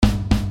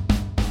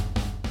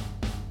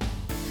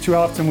Too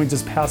often we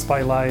just pass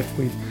by life.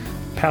 We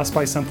pass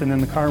by something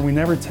in the car and we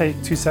never take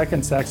 2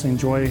 seconds to actually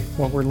enjoy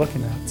what we're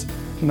looking at.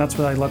 And that's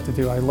what I love to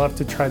do. I love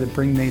to try to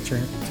bring nature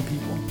to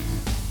people.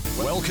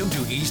 Welcome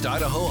to East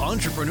Idaho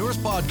Entrepreneurs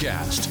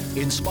Podcast,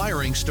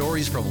 inspiring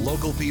stories from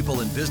local people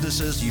and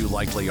businesses you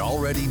likely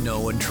already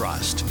know and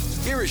trust.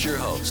 Here is your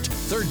host,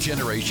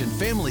 third-generation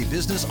family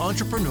business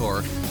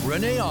entrepreneur,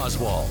 Renee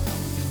Oswald.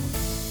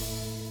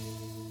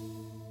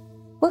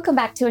 Welcome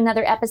back to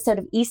another episode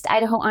of East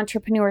Idaho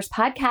Entrepreneurs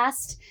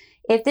Podcast.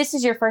 If this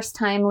is your first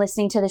time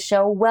listening to the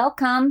show,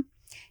 welcome.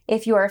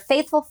 If you are a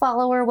faithful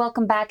follower,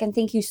 welcome back, and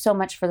thank you so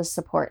much for the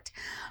support.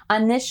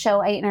 On this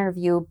show, I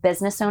interview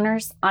business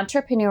owners,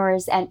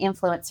 entrepreneurs, and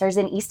influencers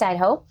in East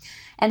Idaho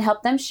and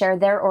help them share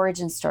their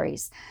origin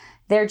stories.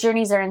 Their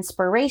journeys are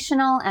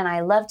inspirational, and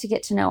I love to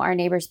get to know our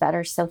neighbors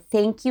better, so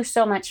thank you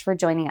so much for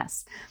joining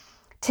us.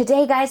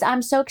 Today, guys,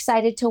 I'm so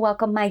excited to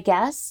welcome my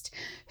guest,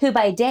 who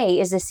by day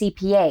is a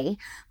CPA,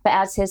 but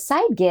as his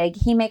side gig,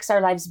 he makes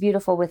our lives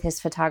beautiful with his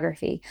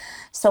photography.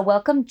 So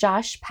welcome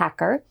Josh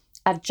Packer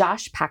of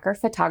Josh Packer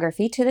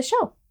Photography to the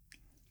show.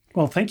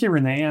 Well, thank you,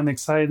 Renee. I'm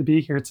excited to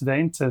be here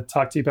today to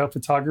talk to you about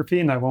photography,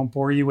 and I won't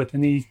bore you with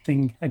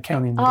anything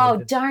accounting related. Oh,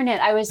 darn it.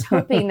 I was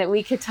hoping that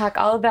we could talk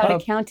all about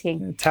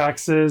accounting.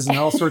 Taxes and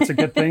all sorts of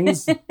good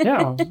things.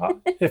 Yeah.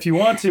 If you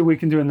want to, we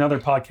can do another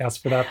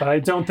podcast for that, but I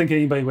don't think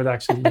anybody would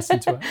actually listen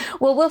to it.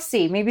 Well, we'll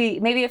see.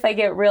 Maybe if I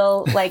get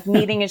real,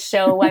 needing a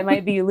show, I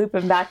might be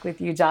looping back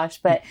with you, Josh.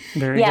 But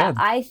Very good.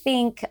 I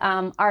think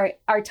our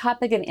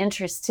topic of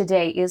interest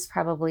today is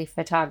probably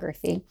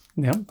photography.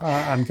 Yeah,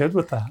 I'm good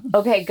with that.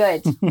 Okay,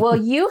 good. Well,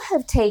 you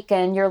have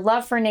taken your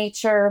love for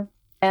nature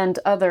and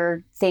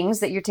other things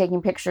that you're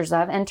taking pictures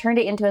of and turned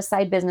it into a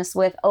side business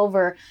with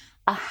over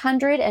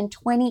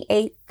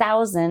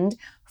 128,000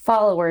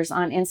 followers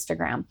on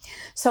Instagram.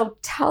 So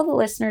tell the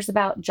listeners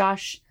about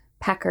Josh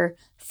Packer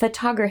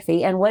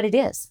Photography and what it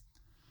is.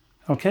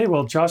 Okay,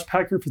 well, Josh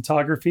Packer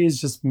Photography is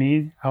just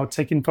me out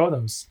taking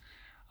photos.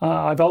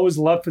 I've always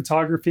loved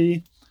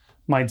photography.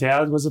 My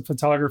dad was a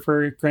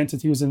photographer.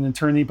 Granted, he was an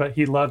attorney, but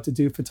he loved to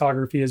do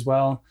photography as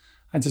well.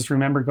 I just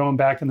remember going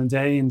back in the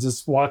day and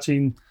just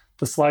watching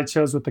the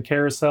slideshows with the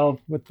carousel,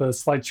 with the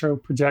slideshow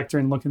projector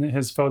and looking at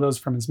his photos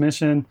from his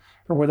mission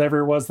or whatever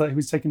it was that he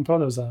was taking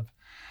photos of.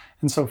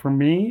 And so for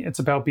me, it's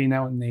about being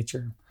out in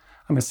nature.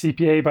 I'm a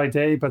CPA by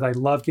day, but I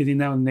love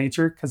getting out in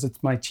nature because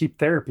it's my cheap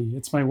therapy.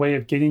 It's my way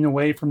of getting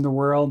away from the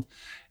world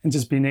and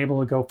just being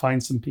able to go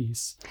find some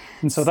peace.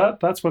 And so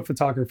that's what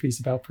photography is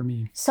about for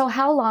me. So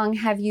how long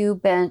have you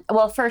been,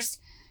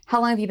 first,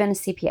 how long have you been a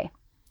CPA?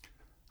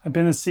 I've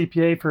been a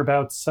CPA for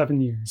about 7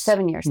 years.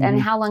 7 years. Mm-hmm.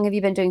 And how long have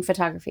you been doing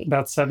photography?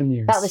 About 7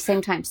 years. About the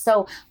same time.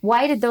 So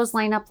why did those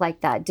line up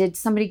like that? Did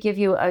somebody give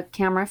you a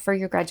camera for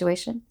your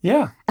graduation?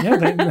 Yeah.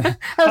 That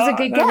was a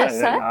good guess,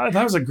 huh?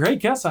 That was a great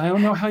guess. I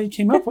don't know how you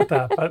came up with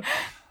that. But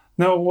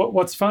no,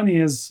 what's funny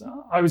is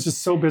I was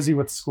just so busy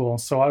with school.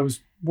 So I was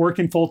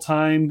working full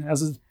time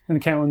as an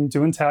accountant,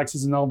 doing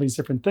taxes and all these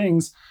different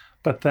things.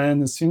 But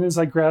then as soon as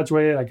I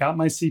graduated, I got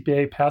my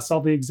CPA, passed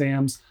all the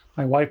exams.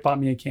 My wife bought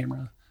me a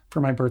camera for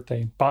my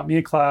birthday, bought me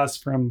a class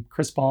from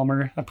Chris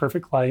Ballmer at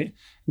Perfect Light.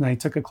 And I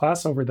took a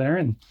class over there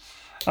and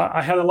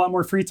I had a lot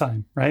more free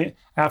time, right?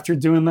 After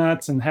doing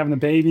that and having a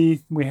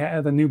baby, we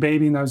had a new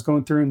baby and I was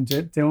going through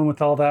and dealing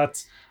with all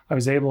that. I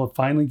was able to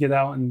finally get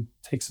out and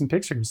take some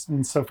pictures.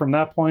 And so from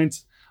that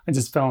point, I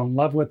just fell in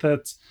love with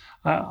it.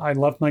 I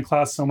loved my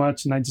class so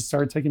much and I just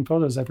started taking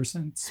photos ever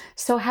since.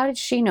 So how did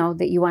she know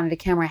that you wanted a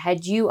camera?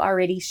 Had you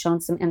already shown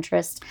some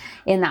interest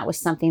in that was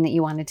something that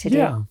you wanted to do?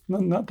 Yeah,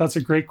 that's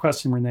a great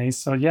question, Renee.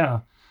 So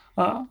yeah,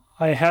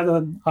 I had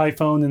an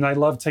iPhone and I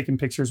love taking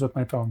pictures with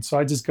my phone. So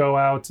I just go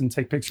out and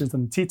take pictures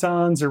of the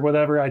Tetons or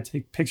whatever. I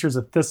take pictures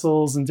of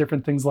thistles and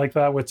different things like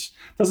that, which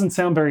doesn't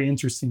sound very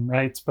interesting,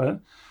 right?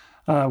 But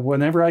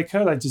whenever I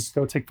could, I'd just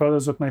go take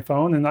photos with my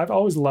phone. And I've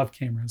always loved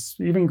cameras.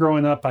 Even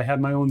growing up, I had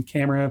my own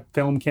camera,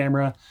 film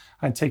camera.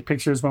 I'd take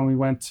pictures when we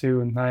went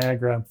to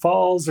Niagara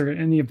Falls or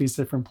any of these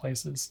different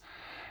places.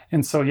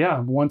 And so, yeah,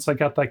 once I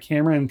got that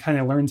camera and kind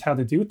of learned how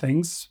to do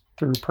things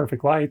through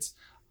Perfect Lights,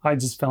 I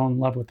just fell in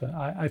love with it.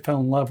 I fell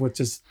in love with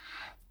just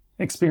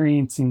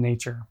experiencing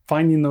nature,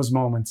 finding those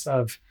moments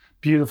of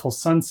beautiful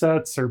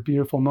sunsets or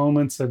beautiful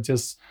moments of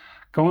just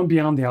going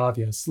beyond the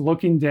obvious,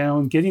 looking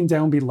down, getting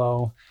down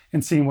below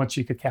and seeing what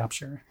you could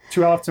capture.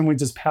 Too often we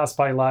just pass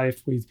by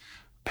life. We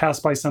pass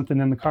by something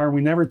in the car and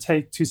we never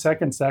take 2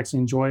 seconds to actually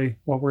enjoy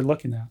what we're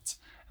looking at.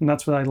 And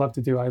that's what I love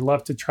to do. I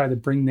love to try to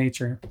bring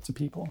nature to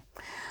people.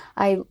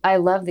 I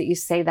love that you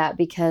say that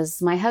because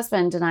my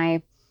husband and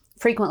I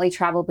frequently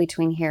travel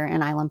between here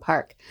and Island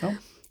Park. Oh.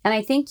 And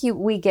I think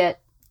we get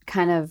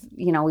kind of,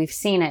 we've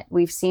seen it.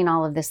 We've seen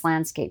all of this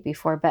landscape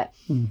before, but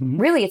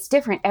really it's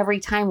different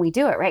every time we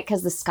do it, right?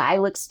 Because the sky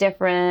looks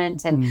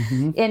different and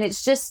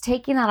it's just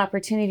taking that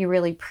opportunity to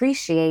really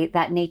appreciate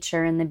that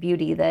nature and the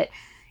beauty that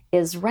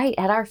is right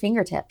at our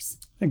fingertips.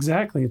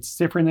 Exactly. It's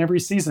different every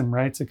season,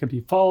 right? So it could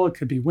be fall, it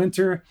could be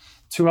winter.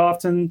 Too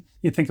often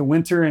you think of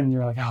winter and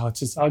you're like, oh,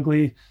 it's just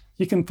ugly.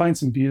 You can find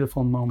some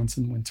beautiful moments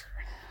in winter.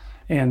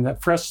 And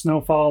that fresh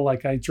snowfall,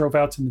 like I drove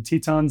out to the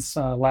Tetons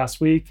last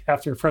week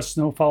after a fresh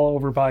snowfall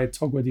over by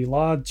Togwadi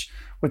Lodge,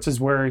 which is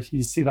where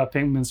you see that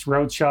famous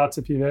road shots.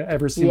 If you've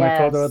ever seen my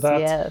photo of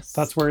that,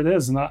 that's where it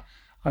is. And I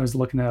was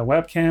looking at a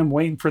webcam,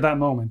 waiting for that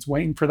moment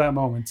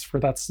for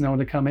that snow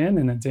to come in,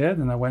 and it did.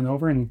 And I went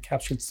over and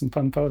captured some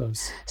fun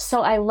photos.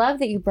 So I love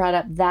that you brought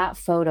up that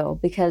photo,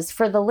 because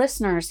for the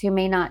listeners who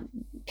may not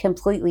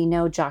completely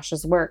know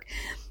Josh's work,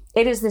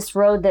 it is this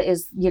road that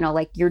is,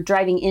 like you're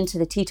driving into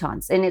the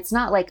Tetons, and it's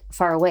not like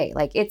far away,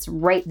 like it's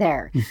right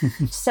there.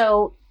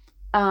 So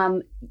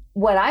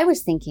what I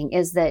was thinking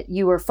is that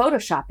you were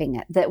photoshopping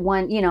it, that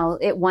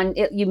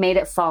you made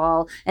it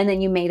fall and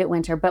then you made it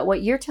winter. But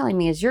what you're telling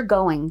me is you're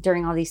going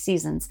during all these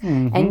seasons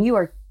and you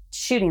are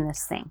shooting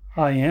this thing.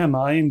 I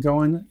am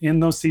going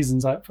in those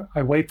seasons.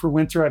 I wait for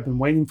winter. I've been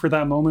waiting for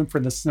that moment for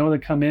the snow to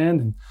come in.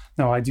 And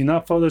no, I do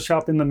not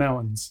Photoshop in the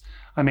mountains.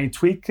 I may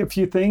tweak a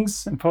few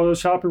things in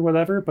Photoshop or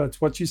whatever, but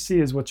what you see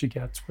is what you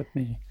get with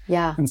me.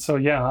 Yeah. And so,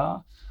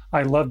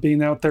 I love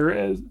being out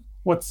there.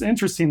 What's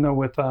interesting though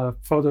with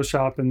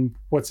Photoshop, and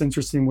what's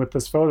interesting with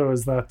this photo,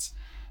 is that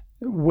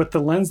with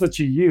the lens that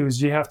you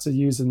use, you have to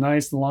use a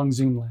nice long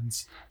zoom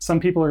lens. Some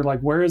people are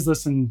like, where is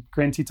this in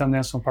Grand Teton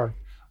National Park?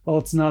 Well,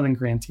 it's not in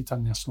Grand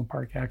Teton National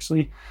Park,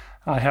 actually.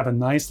 I have a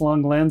nice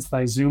long lens that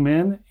I zoom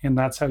in, and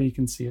that's how you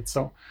can see it.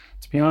 So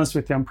to be honest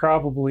with you, I'm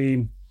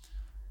probably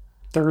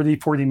 30,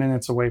 40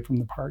 minutes away from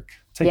the park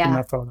taking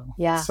that photo.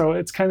 Yeah. So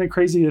it's kind of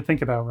crazy to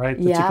think about, right?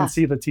 That you can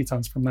see the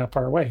Tetons from that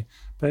far away.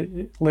 But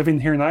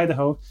living here in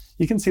Idaho,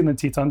 you can see the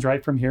Tetons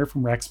right from here,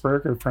 from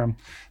Rexburg or from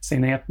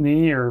St.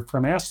 Anthony or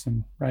from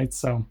Ashton, right?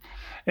 So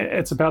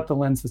it's about the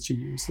lens that you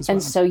use as well.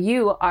 And so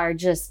you are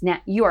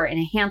you are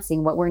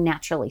enhancing what we're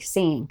naturally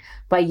seeing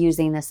by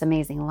using this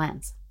amazing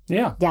lens.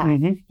 Yeah. Yeah.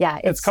 Mm-hmm. Yeah.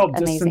 It's called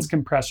amazing. Distance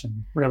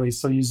compression, really.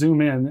 So you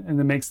zoom in and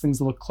it makes things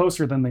look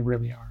closer than they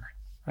really are.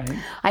 Right.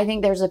 I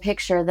think there's a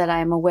picture that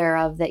I'm aware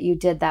of that you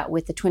did that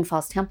with the Twin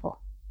Falls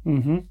Temple.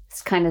 Mm-hmm.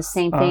 It's kind of the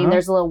same thing.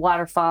 There's a little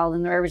waterfall,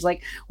 and everybody's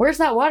like, where's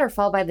that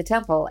waterfall by the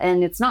temple?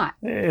 And it's not.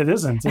 It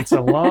isn't. It's a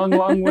long,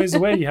 long ways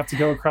away. You have to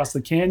go across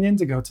the canyon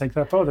to go take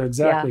that photo.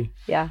 Exactly.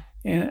 Yeah.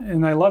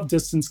 And I love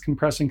distance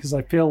compression because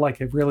I feel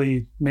like it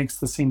really makes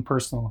the scene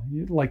personal,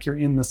 like you're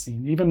in the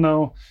scene. Even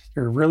though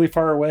you're really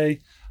far away,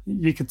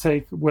 you could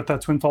take, with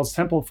that Twin Falls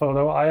Temple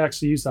photo, I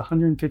actually used a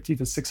 150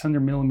 to 600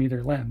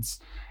 millimeter lens.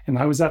 And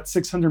I was at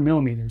 600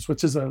 millimeters,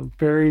 which is a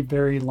very,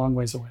 very long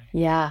ways away.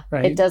 Yeah.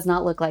 Right? It does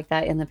not look like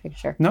that in the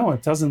picture. No,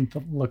 it doesn't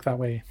look that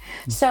way.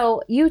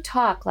 So you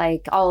talk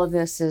like all of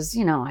this is,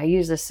 I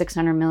use a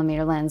 600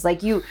 millimeter lens.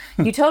 Like you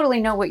totally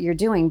know what you're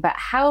doing, but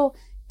how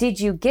did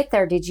you get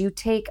there?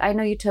 I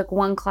know you took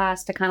one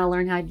class to kind of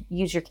learn how to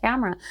use your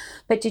camera,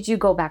 but did you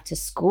go back to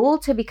school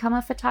to become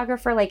a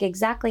photographer? Like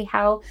exactly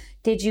how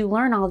did you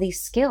learn all these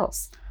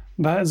skills?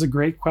 That is a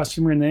great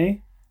question,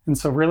 Renee. And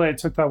so really I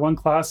took that one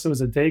class. It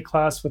was a day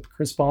class with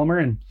Chris Balmer,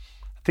 and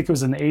I think it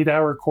was an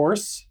 8-hour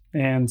course.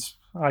 And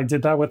I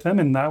did that with him,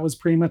 and that was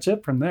pretty much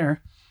it from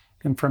there.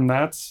 And from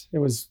that, it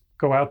was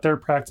go out there,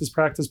 practice,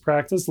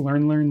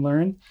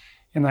 learn.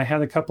 And I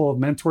had a couple of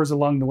mentors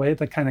along the way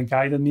that kind of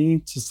guided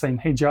me, just saying,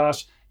 hey,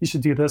 Josh, you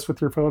should do this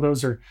with your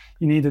photos, or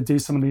you need to do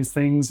some of these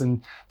things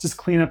and just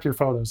clean up your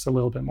photos a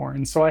little bit more.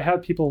 And so I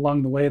had people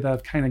along the way that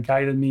have kind of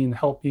guided me and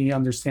helped me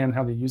understand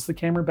how to use the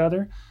camera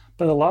better.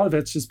 But a lot of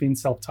it's just being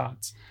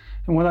self-taught.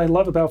 And what I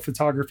love about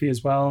photography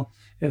as well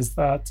is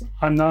that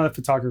I'm not a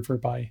photographer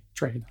by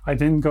trade. I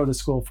didn't go to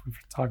school for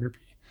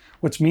photography,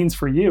 which means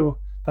for you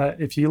that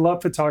if you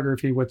love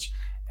photography, which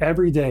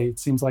every day it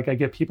seems like I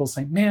get people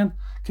saying, man,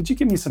 could you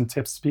give me some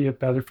tips to be a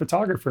better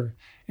photographer?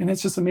 And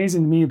it's just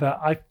amazing to me that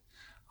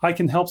I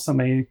can help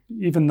somebody,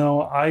 even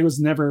though I was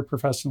never a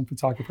professional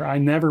photographer. I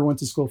never went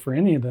to school for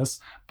any of this,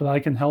 but I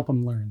can help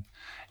them learn.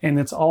 And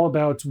it's all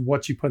about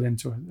what you put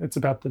into it. It's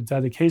about the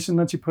dedication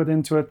that you put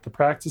into it, the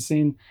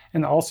practicing,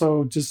 and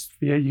also just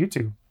via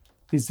YouTube,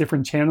 these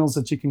different channels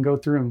that you can go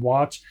through and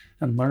watch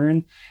and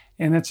learn.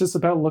 And it's just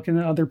about looking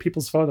at other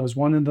people's photos.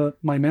 One of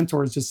my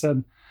mentors just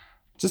said,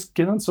 just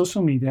get on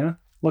social media,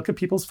 look at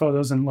people's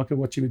photos, and look at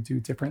what you would do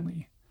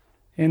differently.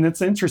 And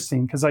it's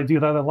interesting because I do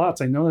that a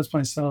lot. I notice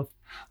myself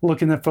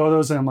looking at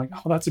photos and I'm like,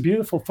 oh, that's a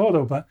beautiful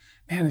photo. But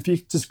man, if you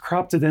just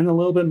cropped it in a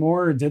little bit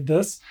more or did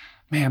this,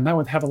 man, that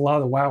would have a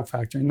lot of wow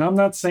factor. And I'm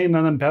not saying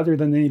that I'm better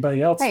than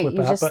anybody else with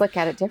that. You just look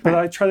at it different. But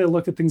I try to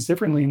look at things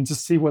differently and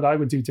just see what I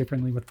would do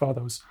differently with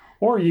photos.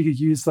 Or you could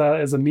use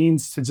that as a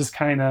means to just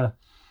kind of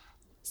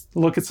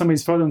look at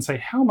somebody's photo and say,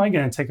 how am I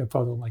going to take a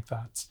photo like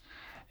that?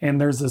 And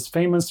there's this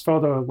famous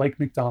photo of Lake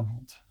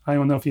McDonald. I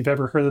don't know if you've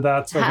ever heard of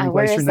that. It's over in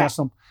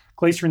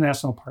Glacier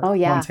National Park,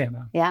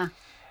 Montana. Yeah.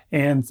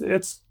 And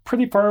it's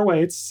pretty far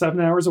away. It's 7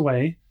 hours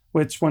away,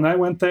 which when I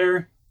went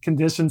there,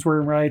 conditions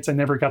weren't right. I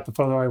never got the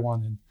photo I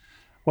wanted.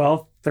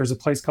 Well, there's a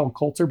place called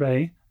Coulter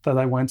Bay that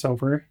I went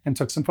over and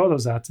took some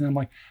photos at. And I'm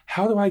like,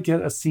 how do I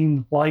get a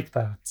scene like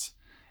that?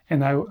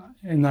 And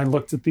I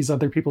looked at these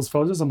other people's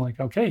photos. I'm like,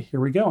 okay,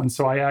 here we go. And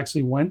so I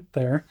actually went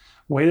there,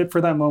 waited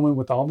for that moment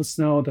with all the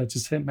snow that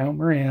just hit Mount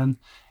Moran,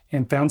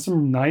 and found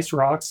some nice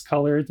rocks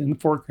colored in the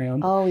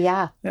foreground. Oh,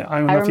 yeah. I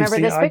don't know if you remember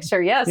see, this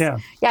picture. Yes. Yeah.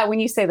 Yeah. When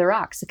you say the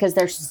rocks, because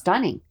they're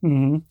stunning.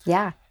 Mm-hmm.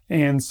 Yeah.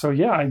 And so,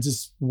 yeah, I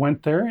just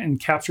went there and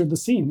captured the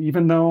scene,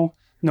 even though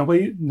no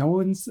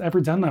one's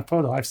ever done that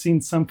photo. I've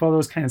seen some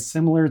photos kind of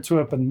similar to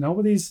it, but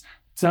nobody's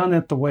done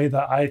it the way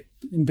that I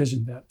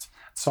envisioned it.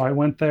 So I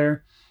went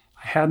there,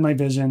 I had my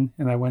vision,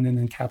 and I went in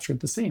and captured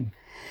the scene.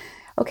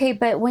 Okay,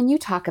 but when you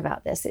talk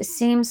about this, it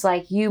seems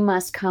like you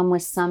must come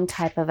with some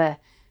type of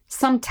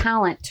some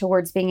talent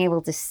towards being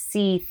able to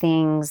see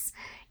things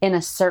in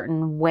a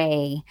certain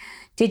way.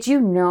 Did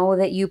you know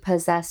that you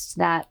possessed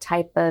that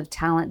type of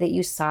talent, that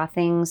you saw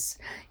things?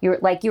 You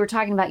were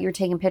talking about, you were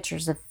taking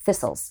pictures of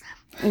thistles.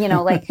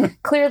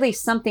 Clearly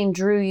something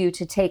drew you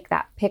to take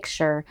that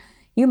picture.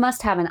 You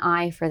must have an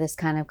eye for this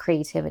kind of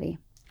creativity.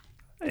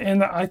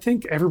 And I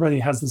think everybody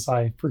has this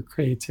eye for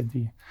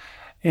creativity.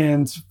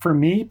 And for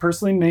me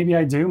personally, maybe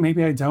I do,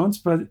 maybe I don't,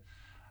 but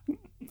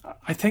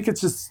I think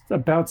it's just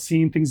about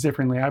seeing things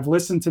differently. I've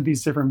listened to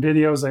these different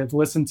videos. I've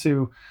listened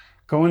to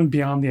going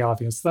beyond the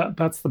obvious.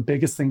 That's the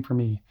biggest thing for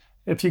me.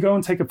 If you go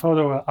and take a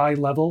photo at eye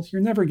level,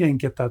 you're never going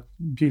to get that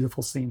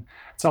beautiful scene.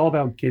 It's all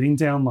about getting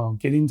down low,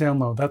 getting down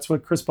low. That's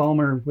what Chris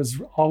Ballmer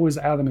was always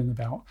adamant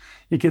about.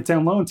 You get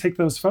down low and take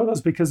those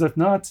photos, because if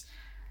not,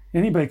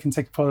 anybody can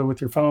take a photo with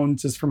your phone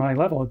just from eye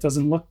level. It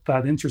doesn't look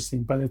that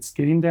interesting, but it's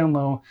getting down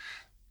low.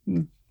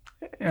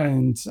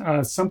 And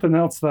something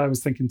else that I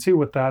was thinking too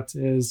with that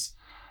is,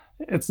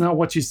 it's not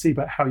what you see,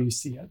 but how you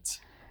see it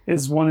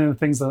is one of the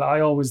things that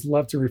I always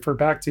love to refer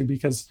back to,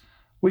 because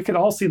we could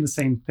all see the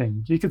same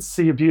thing. You could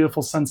see a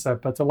beautiful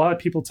sunset, but a lot of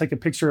people take a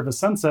picture of a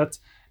sunset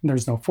and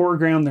there's no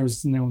foreground,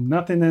 there's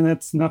nothing in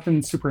it,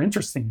 nothing super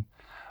interesting.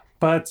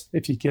 But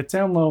if you get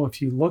down low,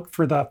 if you look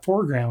for that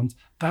foreground,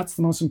 that's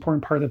the most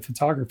important part of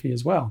photography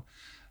as well.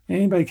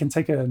 Anybody can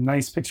take a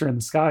nice picture in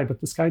the sky,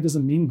 but the sky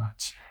doesn't mean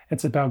much.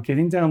 It's about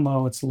getting down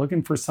low. It's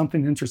looking for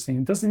something interesting.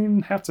 It doesn't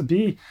even have to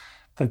be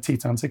the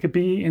Tetons. It could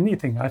be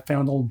anything. I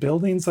found old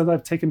buildings that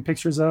I've taken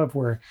pictures of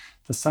where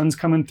the sun's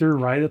coming through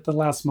right at the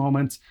last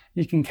moment.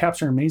 You can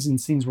capture amazing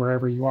scenes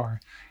wherever you are.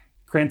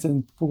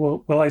 Granted,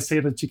 will I say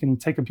that you can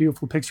take a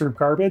beautiful picture of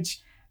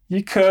garbage?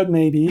 You could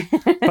maybe,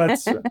 but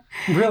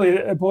really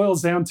it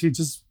boils down to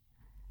just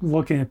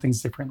looking at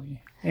things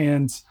differently.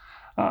 And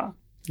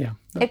yeah.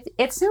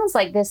 It sounds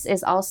like this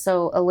is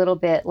also a little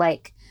bit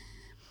like,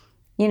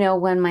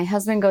 when my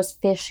husband goes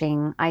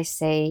fishing, I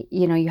say,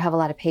 you have a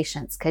lot of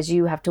patience because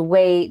you have to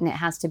wait and it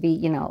has to be,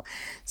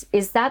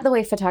 is that the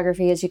way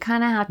photography is? You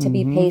kind of have to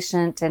be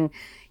patient, and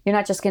you're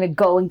not just going to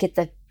go and get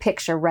the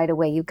picture right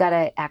away. You've got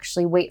to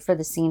actually wait for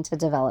the scene to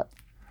develop.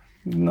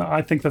 No,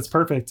 I think that's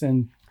perfect.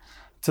 And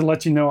to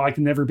let you know, I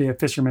can never be a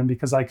fisherman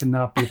because I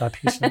cannot be that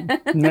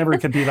patient. Never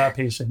could be that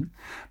patient.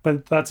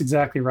 But that's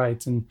exactly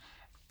right. And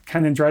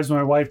kind of drives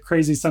my wife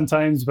crazy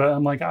sometimes, but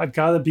I'm like, I've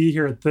got to be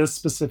here at this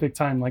specific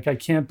time. Like, I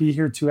can't be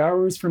here 2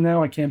 hours from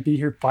now. I can't be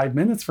here 5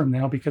 minutes from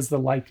now because the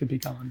light could be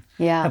gone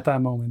at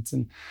that moment.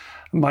 And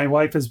my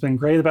wife has been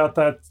great about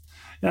that.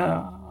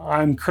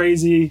 I'm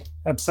crazy,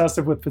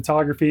 obsessive with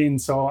photography. And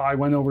so I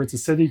went over to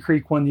City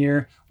Creek one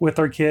year with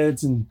our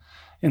kids and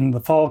in the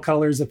fall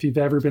colors, if you've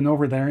ever been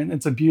over there. And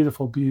it's a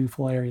beautiful,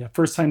 beautiful area.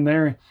 First time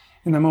there.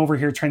 And I'm over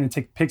here trying to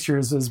take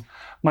pictures as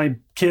my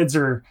kids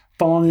are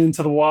falling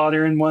into the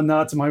water and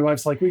whatnot. And my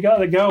wife's like, we got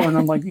to go. And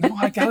I'm like, no,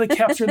 I got to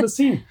capture the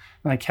scene.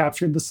 And I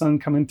captured the sun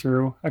coming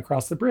through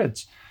across the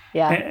bridge.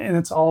 Yeah. And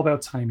it's all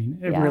about timing.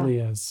 It really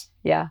is.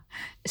 Yeah.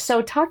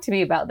 So talk to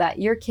me about that.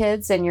 Your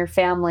kids and your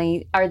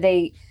family, are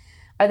they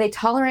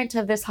tolerant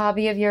of this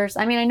hobby of yours?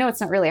 I mean, I know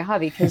it's not really a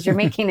hobby because you're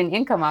making an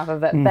income off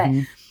of it, but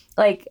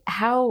like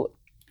how,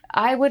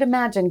 I would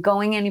imagine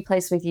going any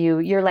place with you,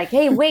 you're like,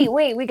 hey, wait,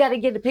 we got to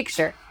get a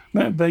picture.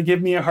 They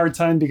give me a hard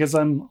time because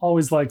I'm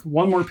always like,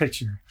 one more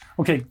picture.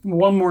 Okay,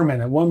 one more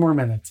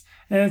minute.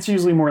 And it's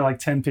usually more like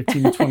 10,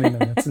 15, 20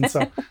 minutes. And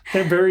so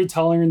they're very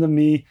tolerant of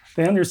me.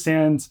 They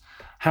understand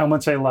how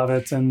much I love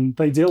it, and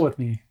they deal with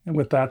me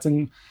with that.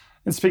 And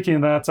speaking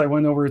of that, I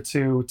went over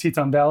to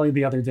Teton Valley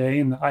the other day,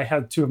 and I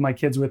had 2 of my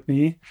kids with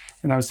me,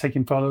 and I was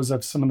taking photos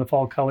of some of the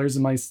fall colors.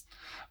 And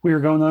we were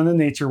going on a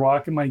nature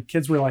walk, and my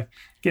kids were like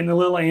getting a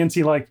little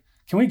antsy, like,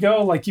 can we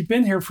go? Like, you've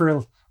been here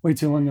for way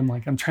too long. I'm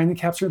like, I'm trying to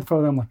capture the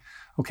photo. I'm like,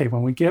 okay,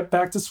 when we get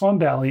back to Swan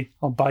Valley,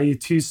 I'll buy you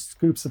 2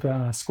 scoops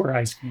of square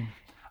ice cream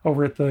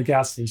over at the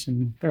gas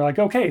station. They're like,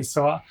 okay.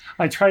 So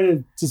I try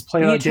to just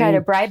play that game. You try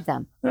to bribe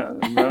them.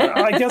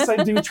 I guess I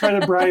do try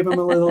to bribe them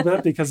a little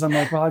bit because I'm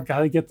like, well, I've got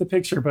to get the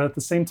picture. But at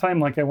the same time,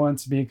 like, I want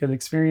it to be a good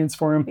experience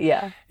for them.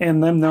 Yeah.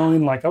 And them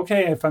knowing like,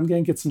 okay, if I'm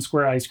going to get some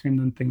square ice cream,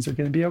 then things are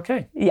going to be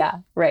okay. Yeah,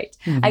 right.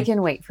 I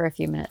can wait for a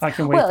few minutes. I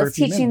can wait for a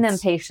few minutes. Well, it's teaching them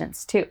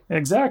patience too.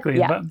 Exactly.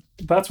 Yeah.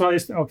 That's why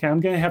I'm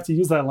going to have to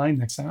use that line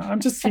next time. I'm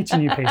just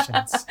teaching you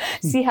patience.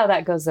 See how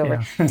that goes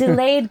over. Yeah.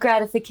 Delayed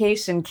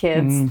gratification,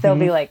 kids. They'll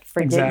be like,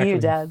 forget you,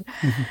 Dad.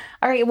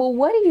 All right. Well,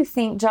 what do you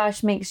think,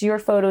 Josh, makes your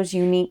photos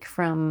unique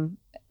from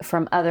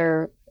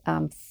other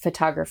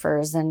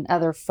photographers and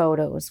other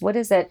photos? What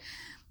is it?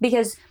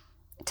 Because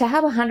to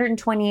have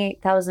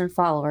 128,000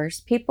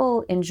 followers,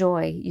 people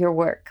enjoy your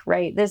work,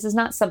 right? This is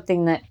not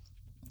something that,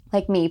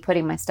 like me,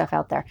 putting my stuff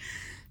out there.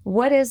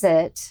 What is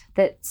it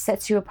that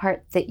sets you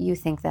apart that you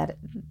think that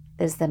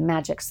is the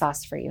magic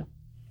sauce for you?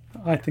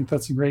 I think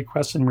that's a great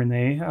question,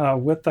 Renee.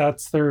 With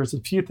that, there's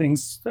a few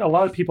things. A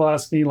lot of people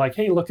ask me like,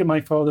 hey, look at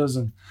my photos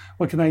and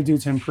what can I do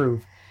to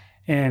improve?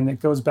 And it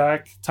goes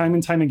back time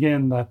and time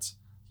again that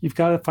you've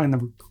got to find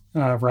the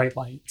right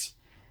light.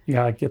 You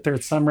got to get there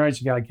at sunrise.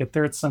 You got to get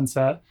there at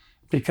sunset.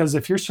 Because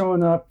if you're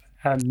showing up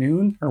at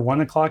noon or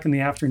 1 o'clock in the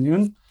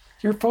afternoon,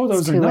 your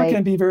photos are not going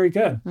to be very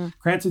good.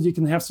 Granted, you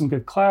can have some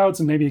good clouds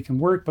and maybe it can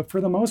work, but for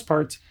the most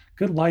part,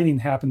 good lighting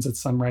happens at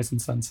sunrise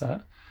and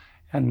sunset.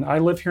 And I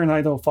live here in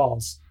Idaho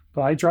Falls,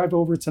 but I drive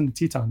over to the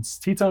Tetons.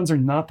 Tetons are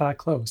not that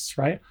close,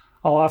 right?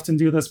 I'll often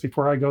do this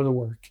before I go to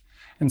work.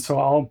 And so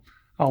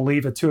I'll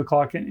leave at 2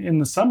 o'clock in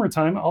the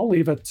summertime. I'll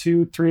leave at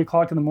 2, 3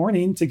 o'clock in the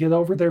morning to get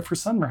over there for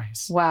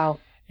sunrise. Wow.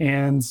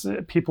 And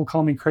people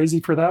call me crazy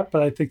for that,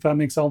 but I think that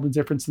makes all the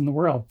difference in the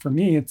world. For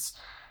me, it's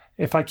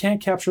if I can't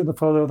capture the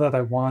photo that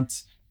I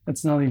want,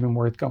 it's not even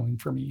worth going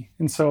for me.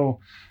 And so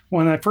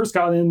when I first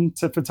got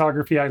into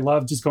photography, I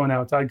loved just going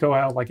out. I'd go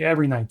out like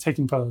every night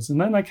taking photos.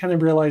 And then I kind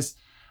of realized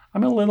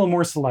I'm a little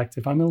more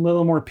selective. I'm a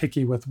little more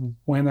picky with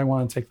when I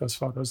want to take those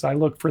photos. I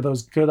look for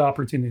those good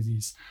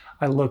opportunities.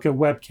 I look at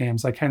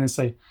webcams. I kind of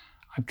say,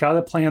 I've got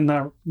to plan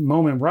that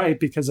moment right,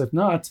 because if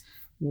not,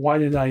 why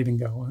did I even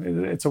go?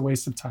 It's a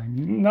waste of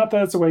time. Not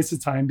that it's a waste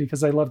of time,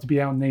 because I love to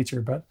be out in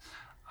nature, but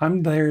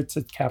I'm there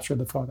to capture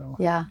the photo.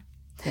 Yeah.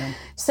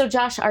 So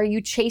Josh, are you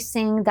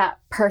chasing that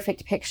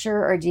perfect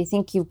picture, or do you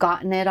think you've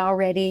gotten it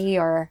already?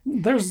 Or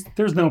there's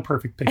no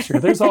perfect picture.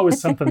 There's always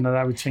something that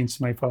I would change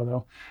to my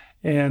photo.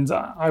 And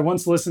I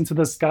once listened to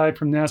this guy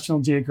from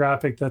National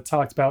Geographic that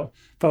talked about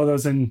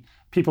photos and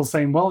people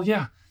saying, well,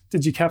 yeah,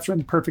 did you capture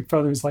the perfect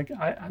photo? He's like,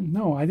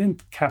 no, I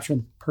didn't capture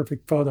the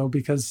perfect photo,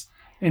 because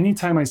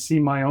anytime I see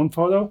my own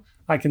photo,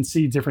 I can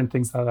see different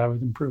things that I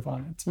would improve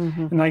on it.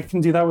 And I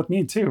can do that with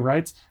me too,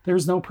 right?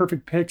 There's no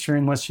perfect picture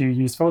unless you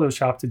use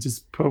Photoshop to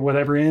just put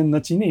whatever in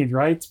that you need,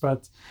 right?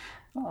 But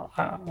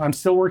I'm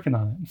still working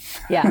on it.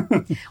 Yeah.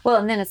 Well,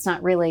 and then it's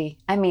not really,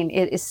 I mean,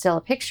 it is still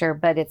a picture,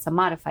 but it's a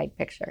modified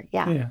picture.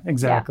 Yeah. Yeah,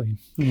 exactly.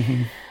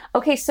 Yeah.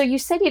 Okay, so you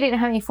said you didn't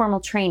have any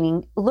formal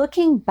training.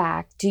 Looking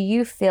back, do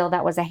you feel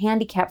that was a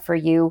handicap for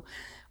you,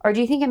 or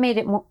do you think it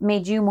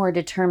made you more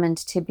determined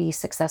to be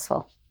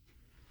successful?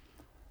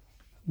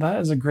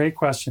 That is a great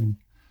question.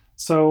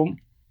 So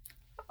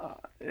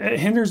it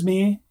hinders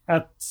me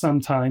at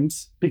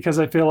sometimes, because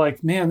I feel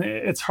like, man,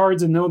 it's hard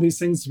to know these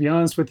things, to be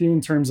honest with you, in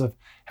terms of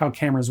how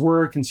cameras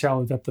work and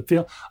shallow depth of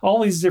field,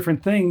 all these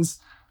different things.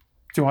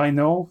 Do I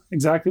know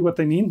exactly what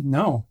they mean?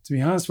 No, to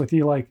be honest with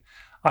you, like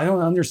I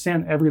don't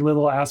understand every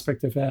little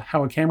aspect of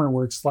how a camera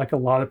works like a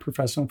lot of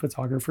professional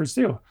photographers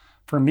do.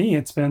 For me,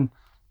 it's been,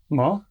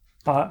 well,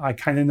 I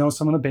kind of know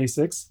some of the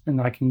basics,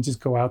 and I can just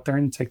go out there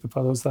and take the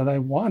photos that I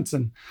want.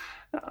 And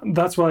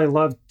that's what I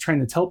love trying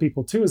to tell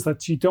people too, is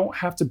that you don't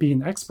have to be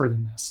an expert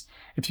in this.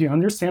 If you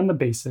understand the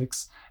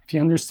basics, if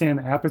you understand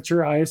aperture,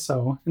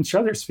 ISO, and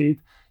shutter speed,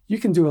 you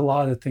can do a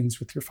lot of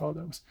things with your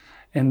photos.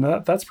 And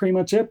that's pretty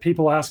much it.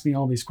 People ask me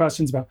all these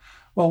questions about,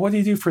 well, what do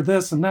you do for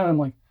this and that? I'm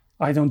like,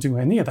 I don't do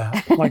any of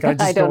that. Like I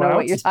just I don't know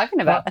what you're talking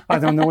about. I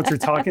don't know what you're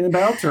talking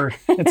about, or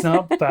it's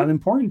not that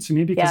important to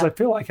me, because I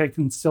feel like I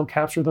can still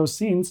capture those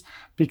scenes,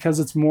 because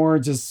it's more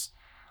just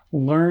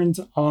learned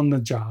on the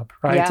job,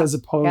 right? As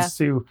opposed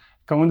to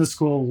going to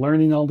school,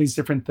 learning all these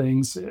different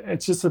things.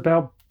 It's just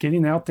about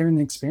getting out there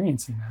and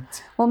experiencing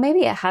it. Well,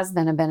 maybe it has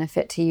been a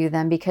benefit to you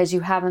then, because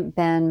you haven't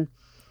been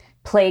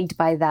plagued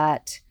by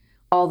that.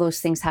 All those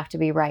things have to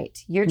be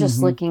right. You're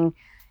just looking,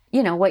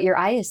 you know, what your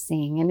eye is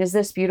seeing, and is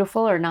this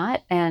beautiful or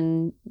not,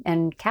 and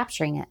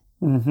capturing it.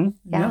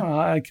 Yeah,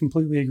 I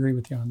completely agree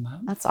with you on that.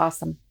 That's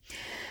awesome.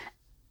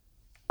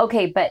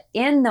 Okay, but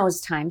in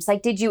those times,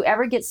 like, did you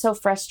ever get so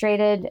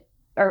frustrated,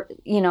 or,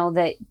 you know,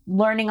 that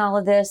learning all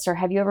of this, or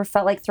have you ever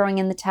felt like throwing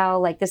in the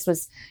towel, like this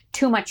was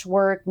too much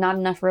work, not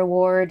enough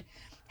reward?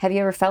 Have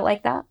you ever felt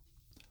like that?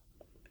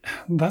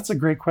 That's a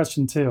great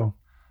question too.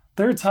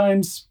 There are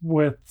times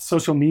with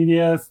social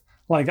media,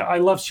 like I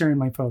love sharing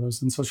my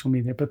photos on social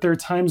media, but there are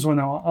times when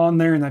I'm on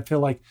there and I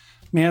feel like,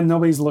 man,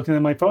 nobody's looking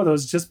at my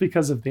photos just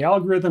because of the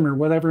algorithm or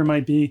whatever it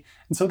might be.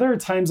 And so there are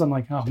times I'm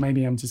like, oh,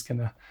 maybe I'm just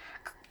gonna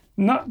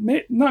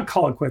not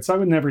call it quits. I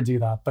would never do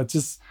that, but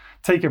just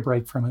take a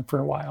break from it for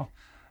a while.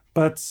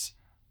 But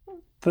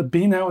the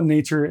being out in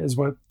nature is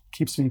what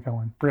keeps me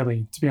going,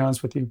 really, to be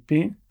honest with you.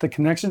 The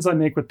connections I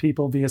make with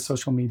people via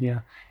social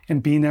media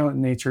and being out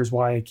in nature is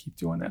why I keep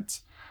doing it.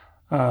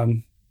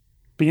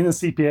 Being a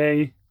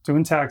CPA,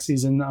 doing tax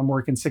season, I'm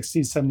working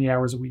 60, 70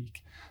 hours a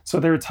week. So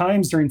there are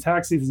times during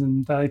tax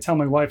season that I tell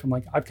my wife, I'm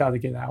like, I've got to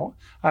get out.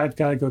 I've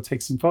got to go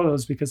take some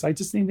photos, because I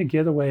just need to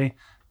get away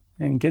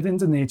and get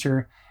into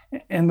nature.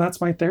 And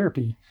that's my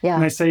therapy. Yeah.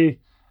 And I say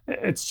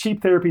it's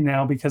cheap therapy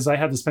now, because I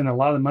had to spend a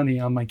lot of money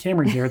on my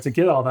camera gear to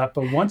get all that.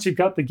 But once you've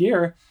got the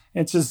gear,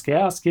 it's just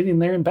gas getting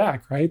there and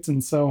back, right?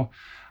 And so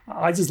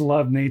I just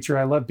love nature.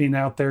 I love being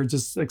out there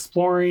just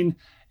exploring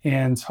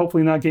and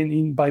hopefully not getting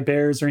eaten by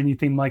bears or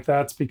anything like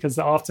that, because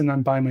often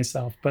I'm by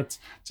myself. But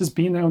just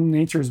being out in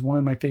nature is one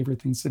of my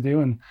favorite things to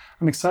do. And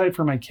I'm excited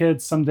for my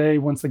kids someday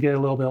once they get a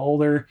little bit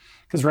older,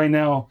 because right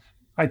now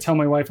I tell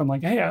my wife, I'm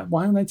like, hey,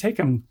 why don't I take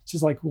them?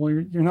 She's like, well,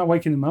 you're not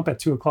waking them up at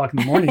 2:00 in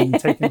the morning and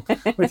taking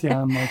them with you.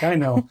 I'm like, I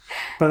know.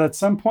 But at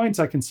some point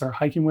I can start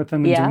hiking with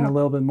them and doing a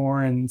little bit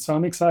more. And so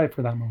I'm excited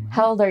for that moment.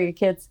 How old are your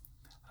kids?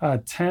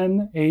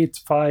 10, 8,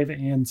 5,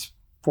 and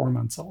 4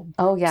 months old.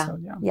 Oh, yeah. So,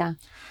 yeah.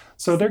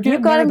 So they're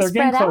getting there. They're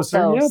getting closer.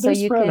 Out, yeah, they're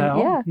so spread out.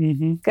 Yeah.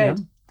 Mm-hmm. Good.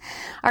 Yeah.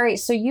 All right.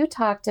 So you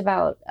talked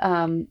about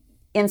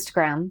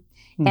Instagram.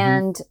 Mm-hmm.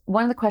 And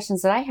one of the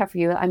questions that I have for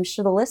you, I'm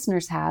sure the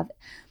listeners have,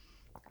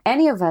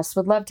 any of us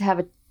would love to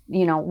have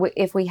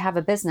if we have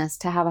a business,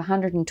 to have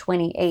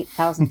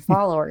 128,000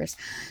 followers.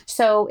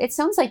 So it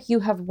sounds like you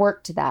have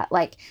worked to that.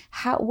 Like,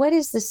 what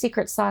is the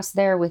secret sauce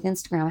there with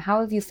Instagram?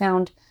 How have you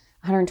found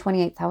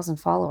 128,000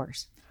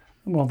 followers?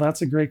 Well,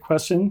 that's a great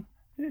question.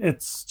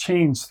 It's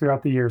changed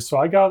throughout the years. So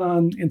I got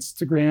on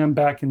Instagram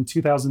back in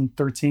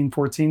 2013,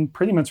 14,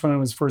 pretty much when it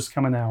was first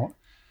coming out.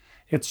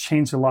 It's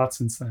changed a lot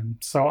since then.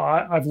 So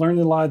I've learned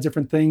a lot of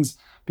different things.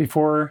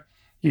 Before,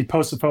 you'd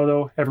post a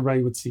photo,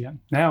 everybody would see it.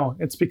 Now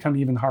it's become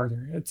even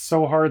harder. It's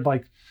so hard,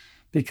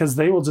 because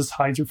they will just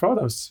hide your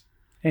photos.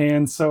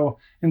 And so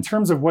in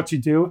terms of what you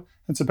do,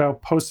 it's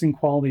about posting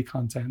quality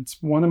content.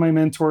 One of my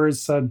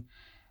mentors said,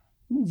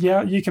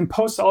 yeah, you can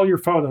post all your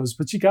photos,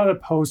 but you got to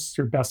post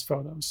your best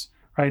photos,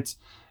 right?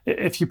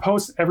 If you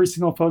post every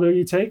single photo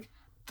you take,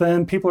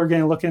 then people are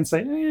going to look and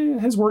say,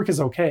 his work is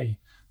okay.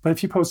 But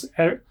if you post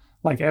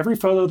every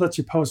photo that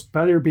you post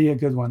better be a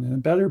good one, and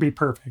it better be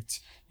perfect.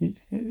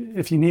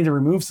 If you need to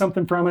remove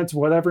something from it,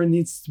 whatever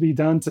needs to be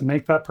done to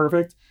make that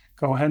perfect,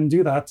 go ahead and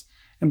do that.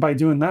 And by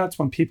doing that,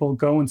 when people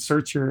go and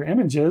search your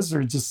images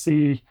or just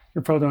see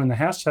your photo in the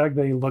hashtag,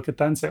 they look at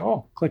that and say,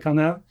 oh, click on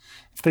that.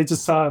 If they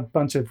just saw a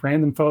bunch of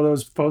random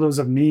photos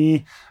of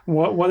me,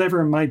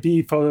 whatever it might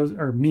be, photos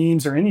or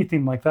memes or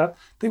anything like that,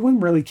 they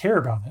wouldn't really care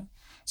about it.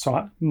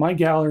 So my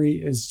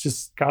gallery is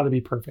just got to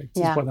be perfect,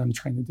 is what I'm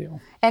trying to do.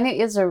 And it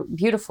is a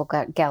beautiful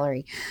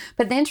gallery.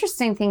 But the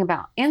interesting thing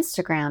about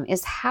Instagram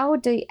is how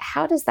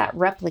does that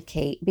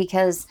replicate?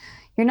 Because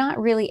you're not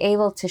really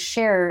able to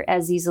share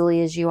as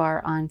easily as you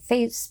are on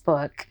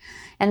Facebook.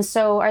 And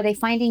so are they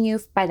finding you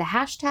by the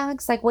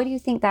hashtags? Like, what do you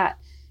think that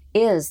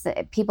is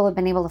that people have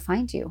been able to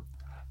find you?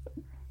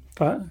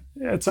 But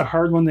it's a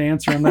hard one to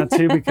answer on that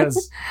too,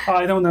 because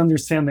I don't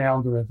understand the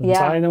algorithms.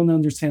 Yeah. I don't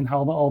understand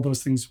how all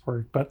those things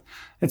work, but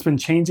it's been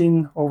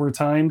changing over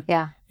time.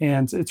 Yeah.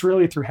 And it's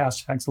really through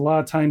hashtags. A lot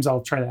of times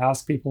I'll try to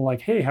ask people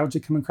like, hey, how'd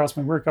you come across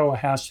my work? Oh, a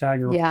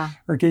hashtag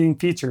or getting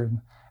featured.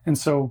 And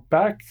so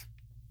back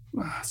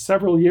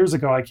several years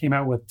ago, I came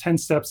out with 10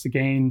 steps to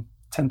gain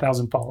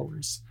 10,000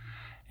 followers,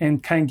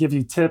 and kind of give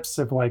you tips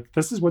of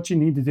this is what you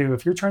need to do.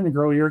 If you're trying to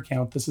grow your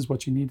account, this is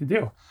what you need to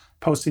do.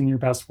 Posting your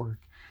best work.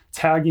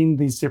 Tagging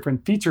these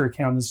different feature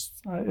accounts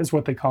is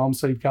what they call them.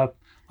 So you've got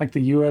the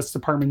U.S.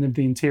 Department of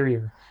the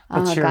Interior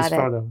that shares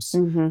photos,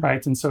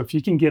 right? And so if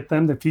you can get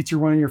them to feature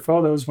one of your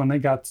photos when they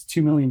got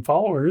 2 million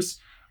followers,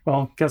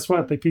 well, guess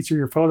what? They feature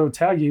your photo,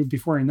 tag you.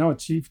 Before you know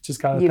it, you've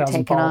just got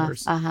 1,000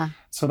 followers.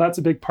 So that's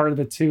a big part of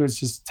it too, is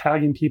just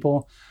tagging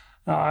people.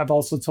 I've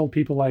also told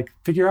people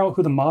figure out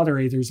who the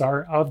moderators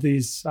are of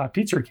these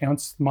feature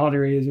accounts. The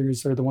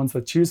moderators are the ones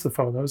that choose the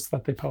photos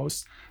that they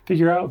post.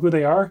 Figure out who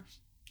they are,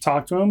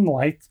 talk to them,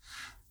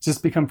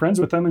 just become friends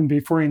with them. And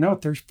before you know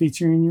it, they're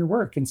featuring your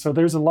work. And so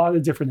there's a lot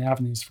of different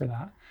avenues for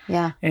that.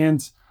 Yeah.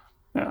 And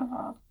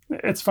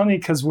it's funny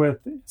because with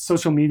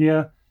social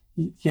media,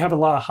 you have a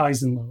lot of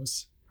highs and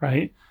lows,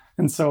 right?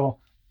 And so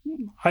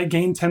I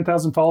gained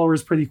 10,000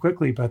 followers pretty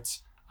quickly, but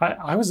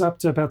I was up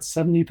to about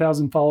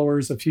 70,000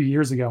 followers a few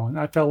years ago. And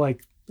I felt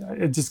like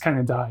it just kind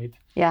of died,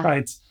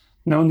 right?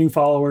 No new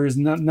followers,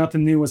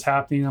 nothing new was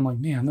happening. I'm like,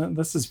 man,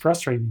 this is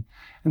frustrating.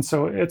 And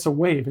so it's a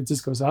wave. It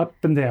just goes up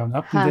and down,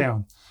 up and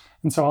down.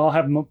 And so I'll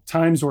have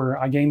times where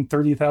I gain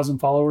 30,000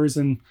 followers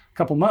in a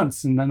couple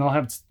months, and then I'll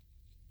have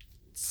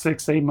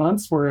 6-8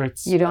 months where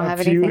it's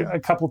a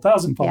couple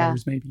thousand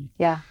followers maybe.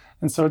 Yeah.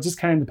 And so it just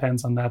kind of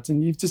depends on that.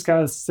 And you've just got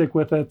to stick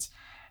with it.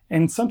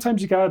 And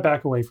sometimes you got to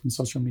back away from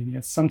social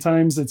media.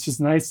 Sometimes it's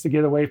just nice to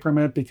get away from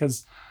it,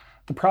 because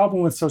the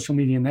problem with social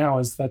media now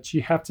is that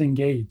you have to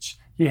engage.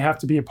 You have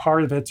to be a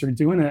part of it or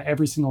doing it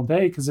every single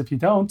day, because if you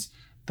don't,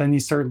 then you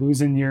start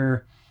losing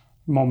your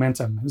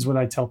momentum, is what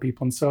I tell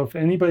people. And so if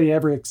anybody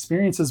ever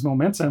experiences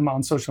momentum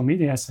on social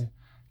media, I say,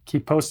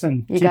 keep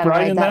posting. You keep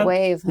riding that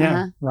wave.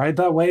 Yeah, ride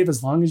that wave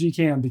as long as you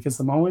can, because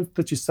the moment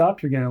that you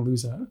stop, you're going to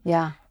lose it.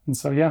 Yeah. And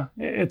so,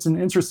 it's an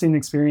interesting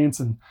experience.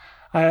 And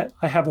I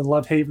have a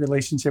love-hate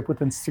relationship with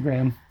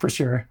Instagram for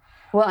sure.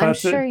 Well, I'm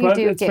sure you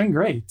do. It's been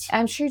great.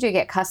 I'm sure you do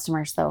get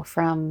customers though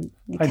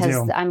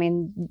because I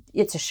mean,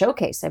 it's a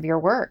showcase of your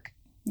work,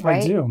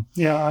 right? I do.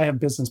 Yeah, I have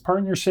business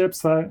partnerships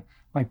that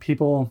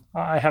people.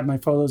 I had my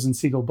photos in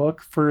Seagull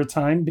Book for a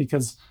time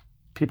because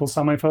people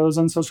saw my photos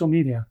on social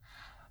media.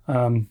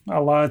 A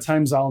lot of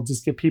times I'll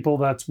just get people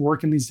that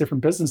work in these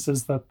different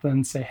businesses that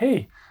then say,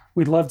 hey,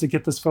 we'd love to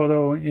get this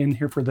photo in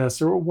here for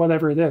this or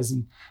whatever it is.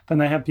 And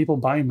then I have people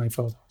buying my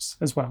photos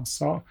as well.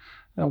 So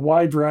a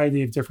wide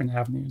variety of different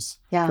avenues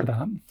for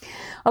that.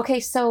 Okay,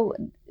 so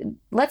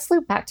let's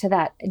loop back to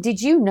that.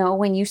 Did you know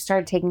when you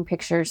started taking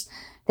pictures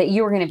that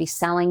you were going to be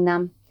selling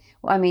them?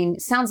 I mean,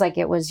 it sounds like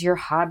it was your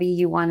hobby.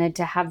 You wanted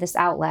to have this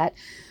outlet.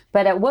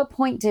 But at what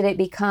point did it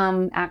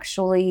become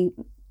actually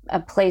a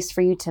place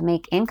for you to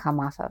make income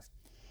off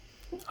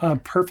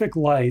of? Perfect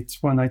Light,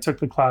 when I took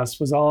the class,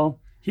 was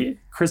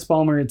Chris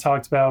Ballmer had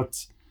talked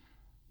about,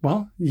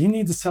 well, you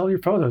need to sell your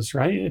photos,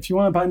 right? If you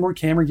want to buy more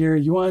camera gear,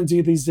 you want to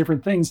do these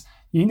different things,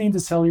 you need to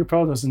sell your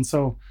photos. And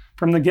so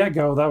from the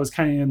get-go, that was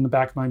kind of in the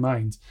back of my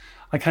mind.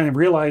 I kind of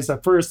realized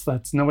at first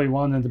that nobody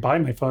wanted to buy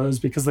my photos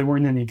because they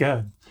weren't any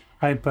good,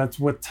 right? But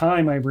with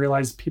time, I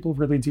realized people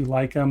really do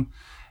like them,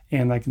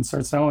 and I can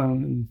start selling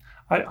them.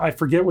 And I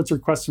forget what your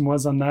question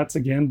was on that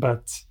again,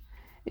 but...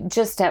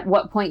 Just at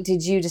what point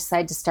did you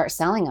decide to start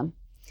selling them?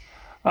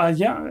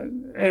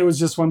 It was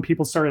just when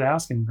people started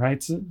asking,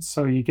 right?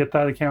 So you get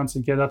that account,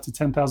 you get up to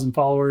 10,000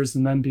 followers,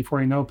 and then before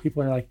you know,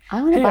 people are like,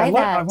 I want to buy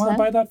that. I want to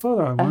buy that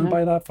photo. I want to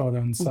buy that photo.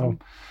 And so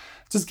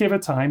just give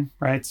it time,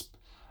 right?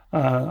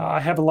 I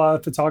have a lot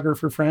of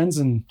photographer friends,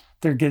 and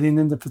they're getting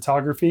into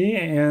photography.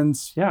 And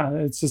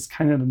it's just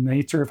kind of the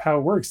nature of how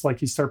it works.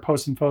 Like you start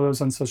posting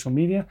photos on social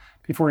media.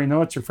 Before you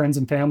know it, your friends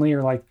and family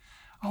are like,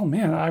 oh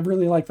man, I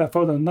really like that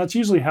photo. And that's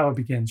usually how it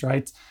begins,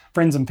 right?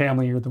 Friends and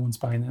family are the ones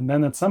buying it. And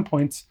then at some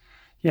point,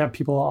 you have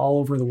people all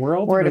over the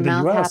world. Word of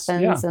mouth US.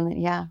 happens.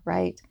 And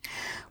right.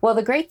 Well,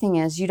 the great thing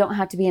is you don't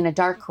have to be in a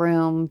dark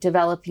room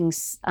developing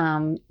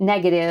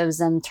negatives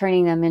and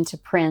turning them into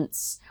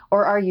prints.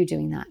 Or are you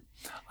doing that?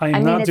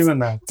 I'm not doing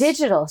that.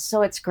 Digital,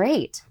 so it's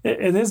great.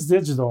 It is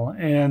digital.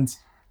 And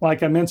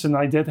like I mentioned,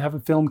 I did have a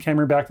film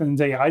camera back in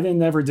the day. I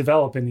didn't ever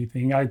develop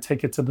anything. I'd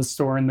take it to the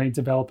store and they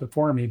develop it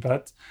for me.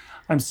 But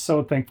I'm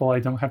so thankful I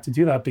don't have to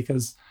do that,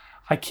 because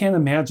I can't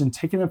imagine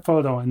taking a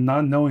photo and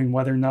not knowing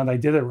whether or not I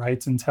did it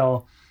right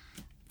until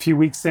a few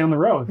weeks down the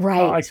road.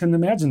 Right. I couldn't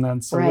imagine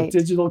that. So with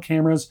digital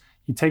cameras,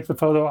 you take the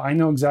photo, I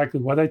know exactly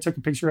what I took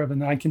a picture of,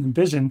 and I can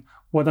envision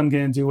what I'm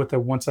going to do with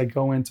it once I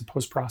go in to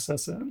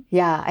post-process it.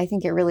 Yeah, I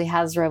think it really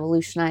has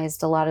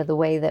revolutionized a lot of the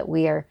way that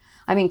we are.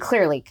 I mean,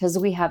 clearly, because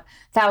we have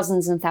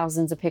thousands and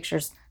thousands of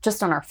pictures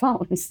just on our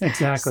phones.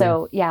 Exactly.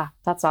 So yeah,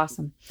 that's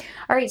awesome.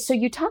 All right, so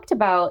you talked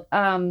about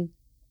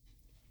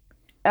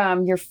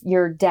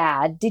your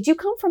dad. Did you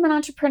come from an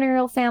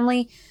entrepreneurial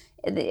family?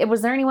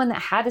 Was there anyone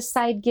that had a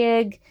side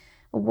gig?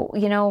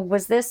 You know,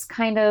 was this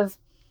kind of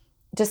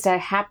just a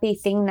happy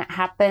thing that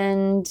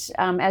happened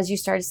as you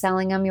started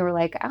selling them? You were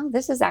like, oh,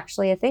 this is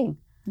actually a thing.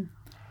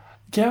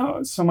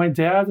 Yeah, so my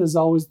dad has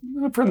always,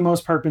 for the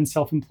most part, been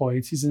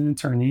self-employed. He's an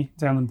attorney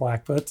down in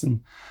Blackfoot,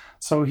 and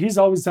so he's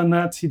always done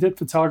that. He did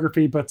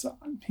photography, but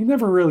he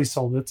never really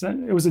sold it.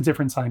 It was a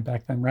different time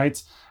back then,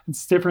 right?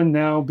 It's different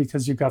now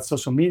because you've got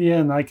social media,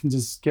 and I can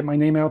just get my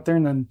name out there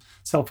and then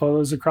sell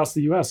photos across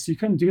the U.S. You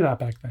couldn't do that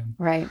back then.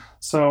 Right.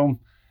 So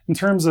in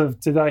terms of,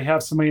 did I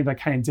have somebody that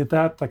kind of did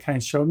that kind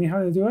of showed me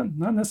how to do it?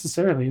 Not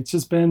necessarily. It's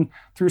just been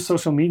through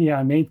social media.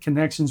 I made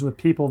connections with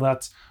people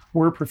that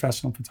were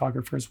professional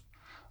photographers.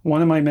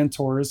 One of my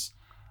mentors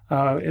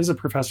is a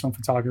professional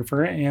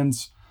photographer, and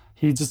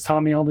he just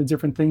taught me all the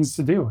different things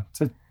to do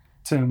to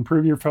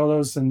improve your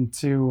photos and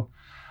to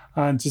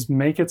just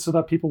make it so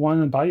that people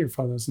want to buy your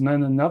photos. And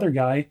then another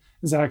guy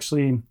is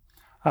actually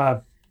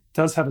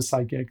does have a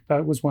side gig.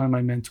 That was one of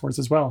my mentors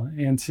as well.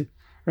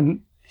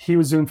 And he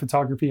was doing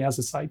photography as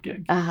a side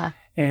gig.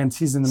 And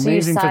he's an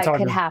amazing photographer. So you saw it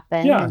could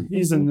happen. Yeah,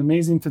 he's an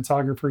amazing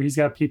photographer. He's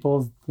got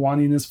people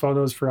wanting his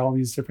photos for all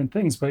these different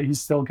things, but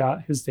he's still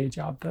got his day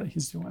job that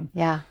he's doing.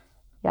 Yeah.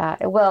 Yeah.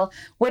 Well,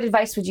 what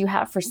advice would you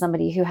have for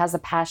somebody who has a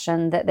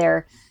passion that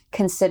they're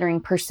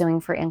considering pursuing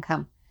for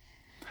income?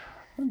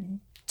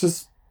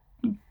 Just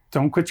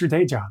don't quit your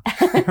day job,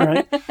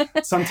 right?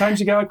 Sometimes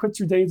you got to quit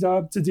your day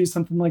job to do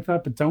something like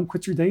that, but don't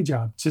quit your day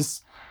job.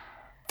 Just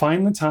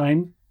find the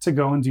time to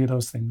go and do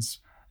those things.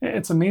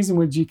 It's amazing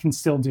what you can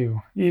still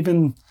do.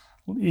 Even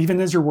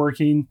as you're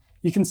working,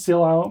 you can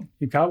still out.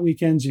 You've got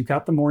weekends, you've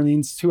got the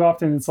mornings. Too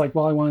often it's like,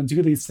 well, I want to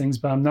do these things,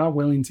 but I'm not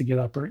willing to get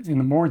up in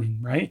the morning,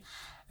 right?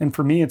 And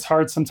for me, it's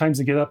hard sometimes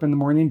to get up in the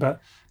morning, but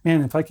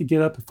man, if I could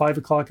get up at 5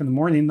 o'clock in the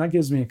morning, that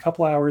gives me a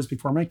couple hours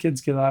before my kids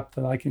get up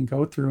that I can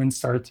go through and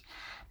start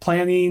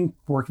planning,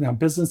 working on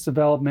business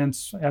development,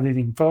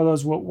 editing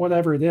photos,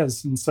 whatever it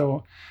is. And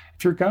so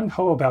if you're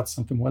gung-ho about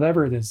something,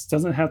 whatever it is,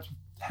 doesn't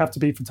have to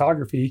be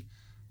photography,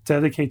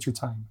 dedicate your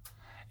time.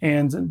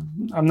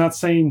 And I'm not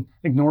saying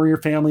ignore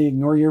your family,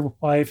 ignore your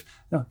wife,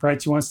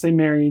 right? You want to stay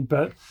married,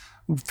 but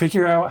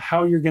figure out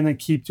how you're going to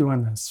keep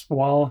doing this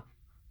while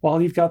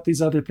you've got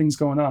these other things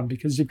going on,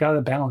 because you've got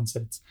to balance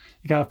it.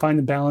 You got to find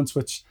a balance,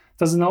 which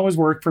doesn't always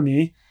work for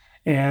me.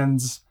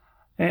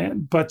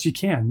 But you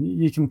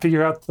can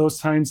figure out those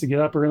times to get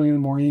up early in the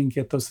morning and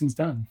get those things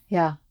done.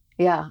 Yeah.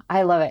 Yeah.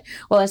 I love it.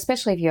 Well,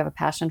 especially if you have a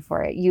passion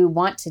for it, you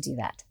want to do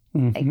that.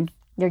 Mm-hmm.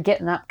 You're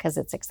getting up because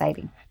it's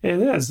exciting. It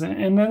is.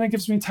 And then it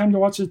gives me time to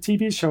watch a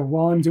TV show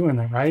while I'm doing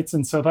it, right?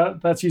 And so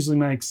that's usually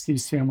my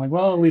excuse too. I'm like,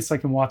 well, at least I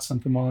can watch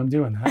something while I'm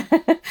doing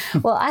that.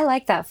 Well, I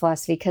like that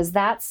philosophy because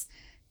that's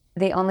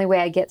the only way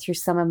I get through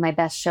some of my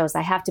best shows.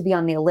 I have to be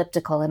on the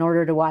elliptical in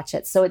order to watch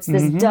it. So it's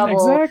this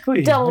double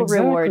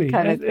reward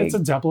kind of thing. It's a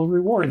double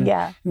reward.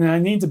 Yeah. And I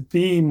need to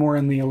be more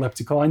in the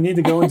elliptical. I need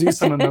to go and do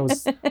some of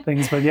those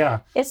things. But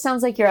yeah. It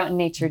sounds like you're out in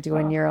nature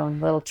doing your own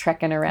little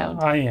trekking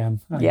around. I am.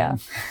 I am.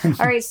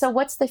 All right. So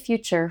what's the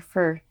future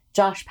for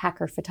Josh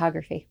Packer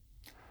Photography?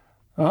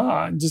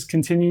 Just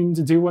continuing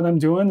to do what I'm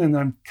doing. And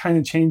I'm kind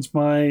of changed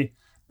my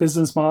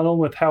business model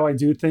with how I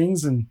do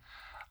things. And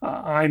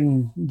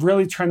I'm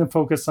really trying to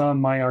focus on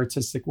my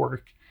artistic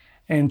work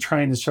and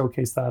trying to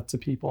showcase that to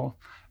people.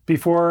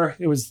 Before,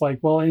 it was like,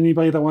 well,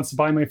 anybody that wants to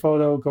buy my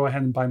photo, go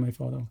ahead and buy my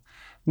photo.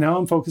 Now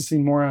I'm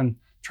focusing more on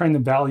trying to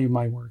value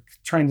my work,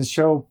 trying to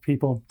show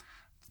people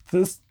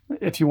this.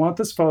 If you want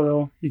this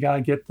photo, you got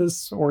to get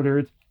this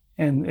ordered.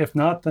 And if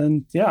not,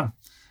 then yeah,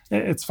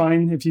 it's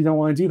fine if you don't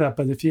want to do that.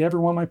 But if you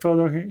ever want my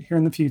photo here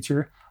in the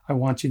future, I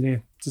want you to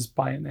just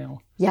buy it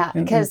now. Yeah,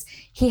 because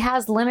he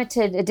has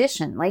limited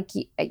edition. Like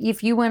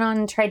if you went on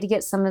and tried to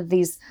get some of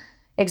these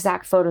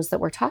exact photos that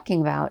we're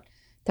talking about,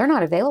 they're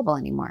not available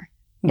anymore.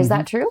 Is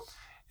that true?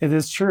 It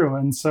is true.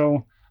 And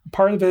so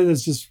part of it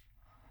is just,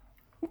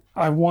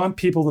 I want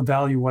people to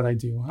value what I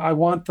do. I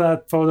want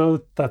that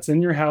photo that's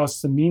in your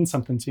house to mean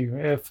something to you.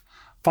 If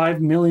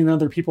 5 million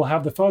other people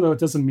have the photo, it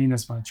doesn't mean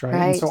as much, right?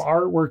 And so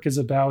artwork is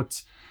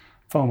about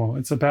FOMO.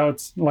 It's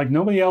about like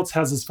nobody else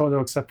has this photo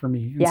except for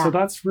me. And so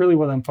that's really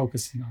what I'm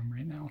focusing on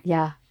right now.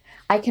 Yeah,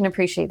 I can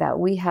appreciate that.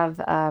 We have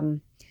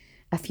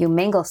a few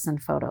Mangelsson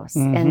photos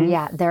and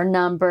yeah, they're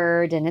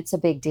numbered and it's a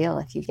big deal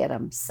if you get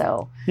them.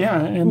 So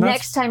yeah, and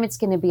next time it's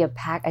going to be a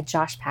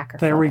Josh Packer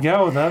There photo. We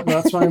go.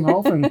 That's what I'm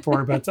hoping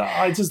for. But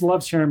I just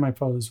love sharing my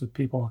photos with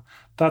people.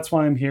 That's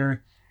why I'm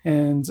here.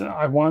 And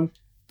I want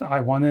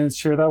to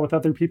share that with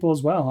other people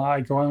as well.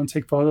 I go out and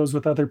take photos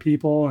with other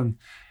people, and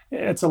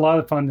it's a lot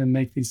of fun to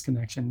make these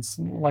connections.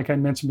 Like I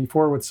mentioned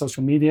before with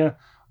social media,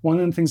 one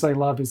of the things I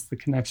love is the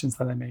connections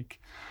that I make.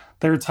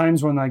 There are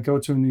times when I go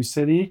to a new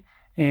city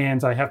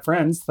and I have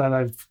friends that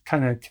I've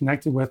kind of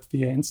connected with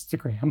via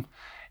Instagram.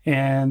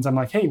 And I'm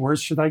like, hey, where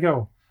should I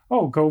go?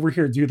 Oh, go over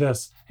here, do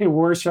this. Hey,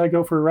 where should I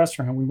go for a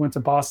restaurant? We went to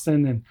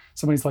Boston and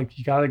somebody's like,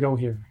 you got to go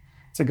here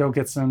to go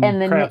get some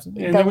crabs. And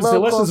it was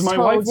delicious. My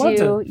wife loved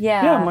it.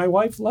 Yeah, my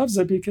wife loves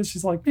it because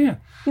she's like, man,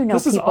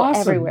 this is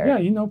awesome. Everywhere. Yeah,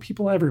 you know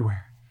people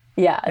everywhere.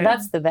 Yeah,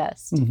 that's the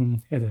best.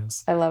 It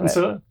is. I love it.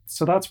 So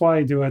that's why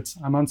I do it.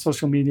 I'm on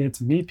social media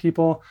to meet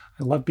people.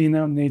 I love being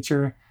out in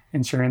nature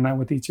and sharing that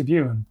with each of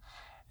you.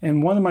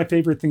 And one of my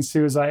favorite things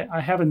too is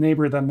I have a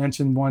neighbor that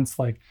mentioned once,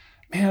 like,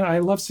 man, I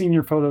love seeing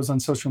your photos on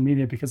social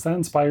media because that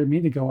inspired me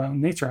to go out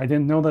in nature. I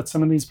didn't know that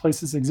some of these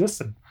places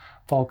existed.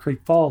 Fall Creek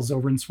Falls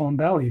over in Swan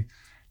Valley.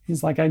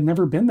 He's like, I'd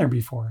never been there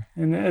before.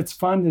 And it's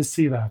fun to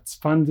see that. It's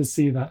fun to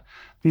see that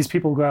these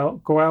people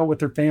go out with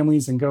their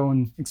families and go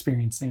and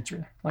experience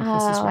nature like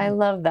this as well. I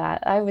love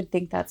that. I would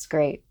think that's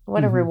great.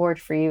 What a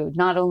reward for you,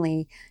 not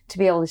only to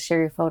be able to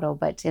share your photo,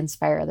 but to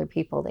inspire other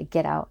people to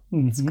get out.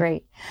 It's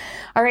great.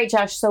 All right,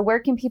 Josh, so where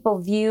can people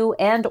view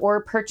and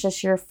or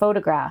purchase your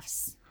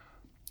photographs?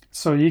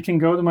 So you can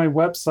go to my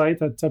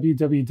website at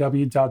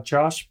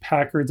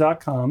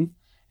www.joshpacker.com.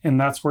 And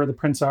that's where the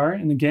prints are.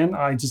 And again,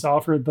 I just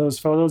offer those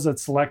photos at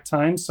select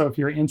times. So if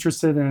you're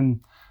interested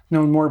in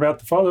knowing more about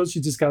the photos,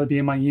 you just got to be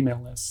in my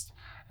email list.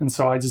 And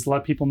so I just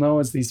let people know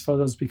as these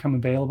photos become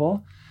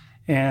available.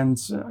 And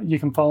you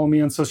can follow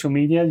me on social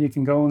media. You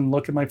can go and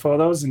look at my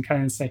photos and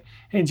kind of say,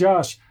 hey,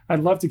 Josh, I'd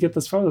love to get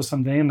this photo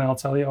someday. And I'll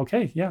tell you,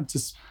 okay, yeah,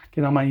 just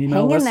get on my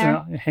email list and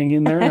I'll hang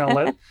in there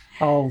and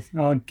I'll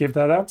give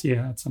that out to you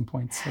at some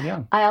point. So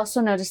yeah. I also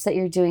noticed that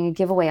you're doing a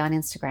giveaway on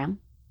Instagram.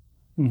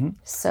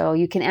 So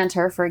you can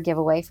enter for a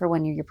giveaway for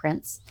one of your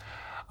prints.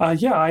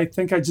 Yeah, I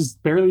think I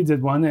just barely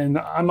did one, and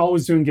I'm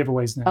always doing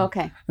giveaways now.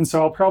 Okay. And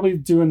so I'll probably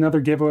do another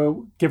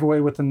giveaway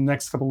within the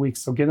next couple of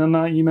weeks. So get on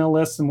that email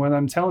list. And what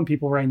I'm telling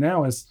people right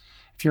now is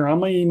if you're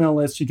on my email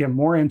list, you get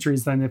more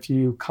entries than if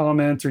you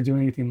comment or do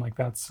anything like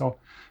that. So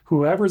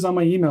whoever's on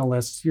my email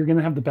list, you're going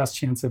to have the best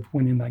chance of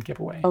winning that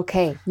giveaway.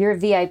 Okay. You're a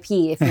VIP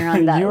if you're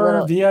on that you're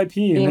a VIP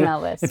email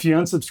list. If you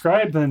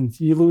unsubscribe, then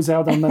you lose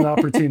out on that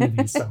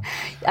opportunity. So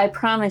I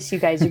promise you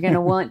guys, you're going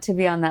to want to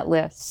be on that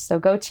list. So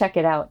go check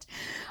it out.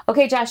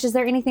 Okay, Josh, is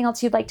there anything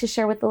else you'd like to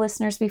share with the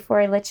listeners before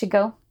I let you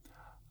go?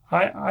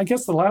 I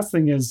guess the last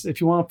thing is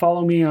if you want to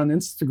follow me on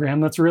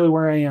Instagram, that's really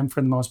where I am for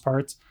the most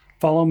part.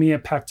 Follow me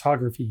at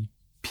Pactography.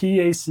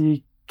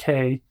 Pactography.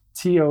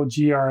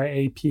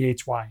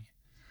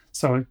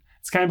 So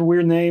it's kind of a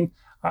weird name.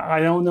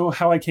 I don't know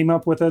how I came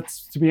up with it.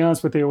 To be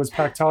honest with you, it was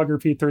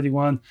Pactography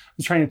 31. I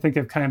was trying to think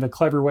of kind of a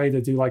clever way to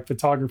do like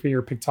photography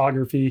or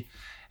pictography.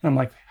 And I'm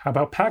like, how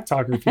about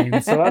Pactography?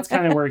 And so that's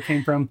kind of where it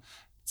came from.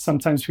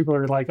 Sometimes people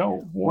are like,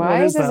 oh, why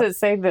does it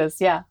say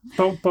this? Yeah.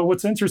 But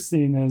what's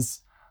interesting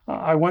is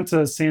I went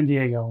to San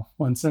Diego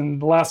once,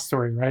 and the last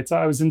story, right? So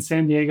I was in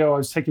San Diego. I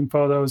was taking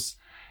photos.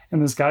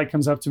 And this guy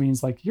comes up to me and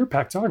he's like, "You're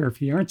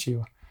Pactography, aren't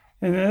you?"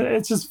 And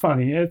it's just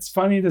funny. It's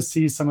funny to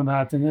see some of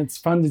that. And it's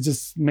fun to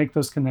just make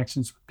those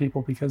connections with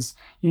people because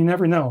you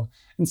never know.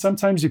 And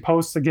sometimes you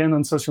post again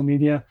on social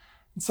media.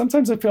 And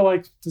sometimes I feel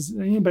like, does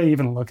anybody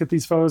even look at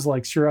these photos?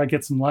 Like, sure, I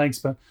get some likes,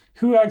 but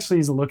who actually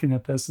is looking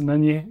at this? And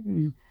then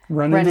you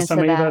run into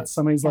somebody that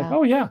somebody's like,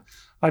 "Oh yeah,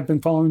 I've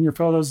been following your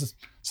photos."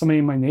 Somebody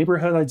in my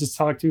neighborhood I just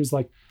talked to is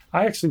like,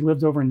 "I actually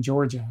lived over in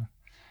Georgia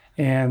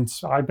and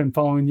I've been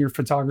following your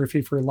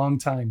photography for a long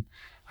time.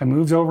 I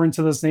moved over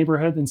into this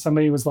neighborhood," and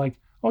somebody was like,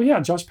 "Oh yeah,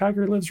 Josh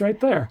Packer lives right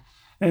there."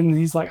 And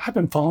he's like, "I've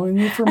been following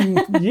you for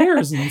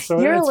years." And so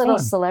you're a little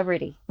fun.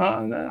 Celebrity.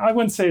 I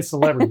wouldn't say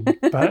celebrity,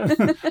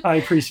 but I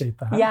appreciate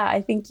that. Yeah,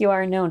 I think you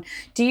are known.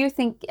 Do you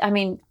think,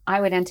 I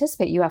would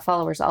anticipate you have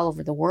followers all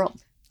over the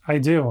world. I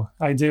do.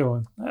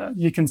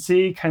 You can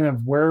see kind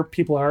of where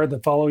people are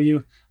that follow you.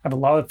 I have a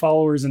lot of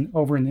followers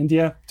over in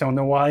India. Don't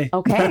know why.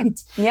 Okay.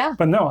 Yeah.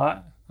 But no,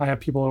 I have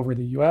people over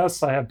the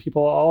U.S. I have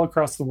people all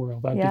across the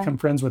world. I've become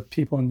friends with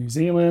people in New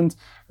Zealand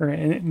or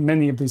in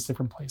many of these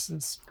different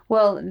places.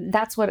 Well,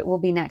 that's what it will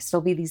be next.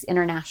 It'll be these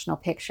international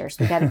pictures.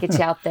 We got to get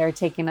you out there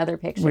taking other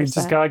pictures. We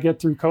just got to get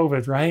through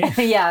COVID, right?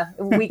 Yeah,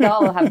 we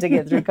all have to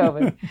get through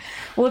COVID.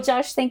 Well,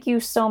 Josh, thank you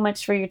so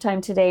much for your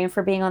time today and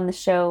for being on the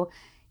show.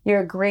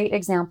 You're a great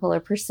example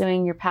of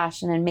pursuing your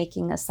passion and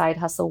making a side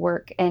hustle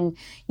work. And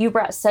you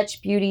brought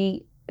such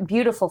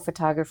beautiful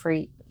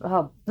photography.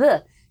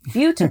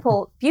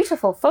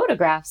 Beautiful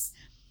photographs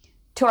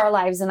to our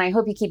lives. And I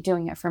hope you keep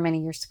doing it for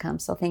many years to come.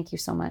 So thank you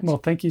so much. Well,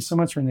 thank you so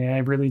much, Renee. I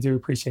really do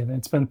appreciate it.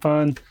 It's been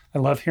fun. I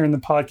love hearing the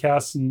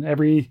podcast and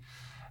every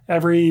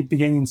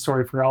beginning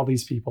story for all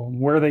these people and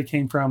where they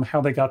came from,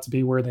 how they got to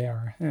be where they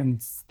are.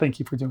 And thank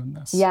you for doing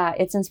this. Yeah,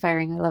 it's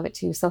inspiring. I love it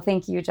too. So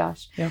thank you,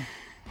 Josh. Yeah.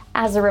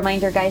 As a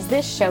reminder, guys,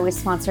 this show is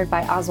sponsored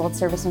by Oswald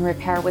Service and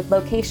Repair with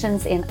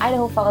locations in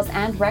Idaho Falls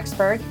and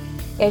Rexburg.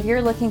 If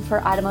you're looking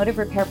for automotive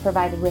repair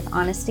provided with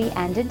honesty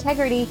and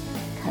integrity,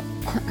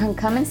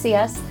 come and see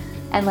us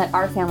and let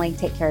our family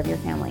take care of your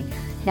family.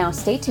 Now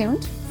stay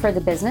tuned for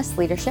the Business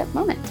Leadership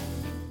Moment.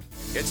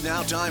 It's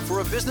now time for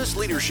a Business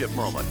Leadership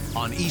Moment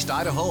on East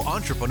Idaho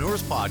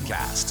Entrepreneurs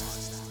Podcast.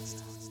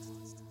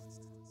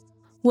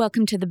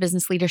 Welcome to the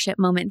Business Leadership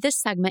Moment. This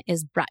segment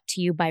is brought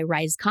to you by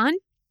RiseCon.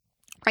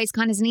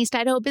 RiseCon is an East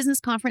Idaho business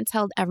conference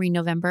held every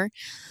November,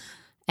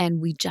 and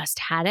we just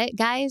had it,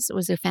 guys. It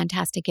was a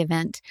fantastic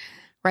event.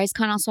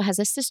 RiseCon also has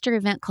a sister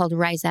event called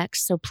RiseX,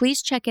 so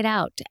please check it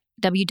out,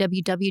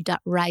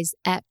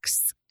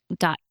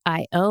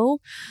 www.risex.io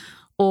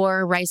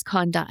or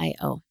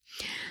risecon.io.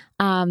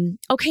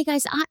 Okay,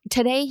 guys,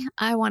 today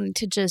I wanted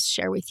to just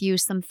share with you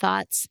some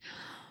thoughts.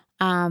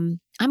 I'm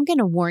going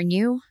to warn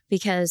you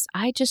because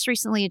I just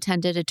recently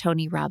attended a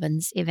Tony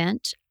Robbins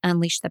event,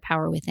 Unleash the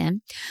Power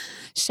Within.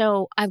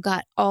 So I've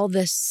got all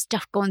this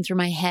stuff going through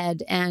my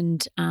head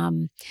and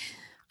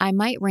I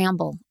might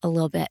ramble a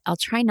little bit. I'll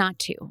try not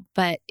to,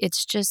 but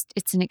it's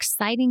an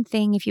exciting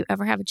thing. If you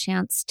ever have a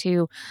chance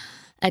to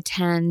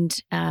attend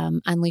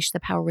Unleash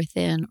the Power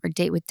Within or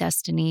Date with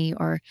Destiny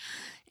or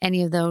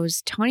any of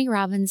those, Tony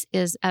Robbins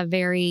is a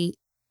very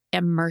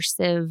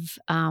immersive.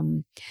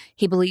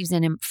 He believes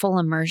in full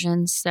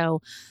immersion.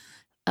 So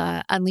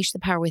Unleash the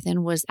Power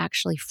Within was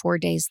actually 4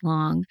 days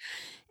long.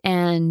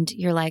 And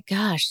you're like,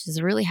 gosh, does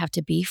it really have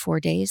to be 4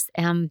 days?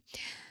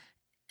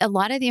 A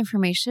lot of the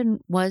information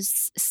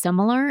was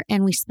similar,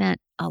 and we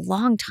spent a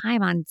long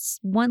time on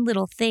one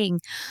little thing.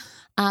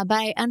 But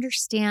I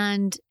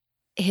understand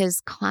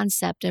his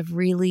concept of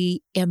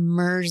really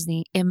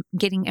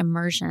getting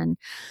immersion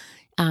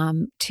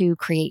to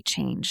create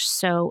change.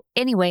 So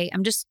anyway,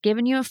 I'm just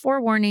giving you a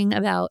forewarning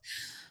about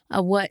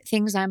what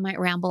things I might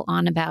ramble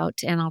on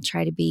about, and I'll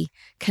try to be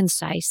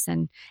concise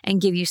and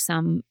give you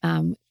some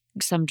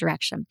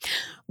direction.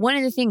 One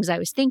of the things I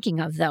was thinking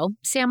of, though,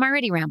 I'm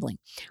already rambling.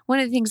 One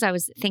of the things I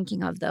was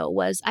thinking of, though,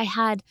 was I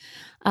have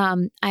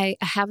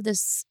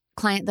this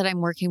client that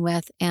I'm working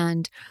with,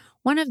 and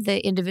one of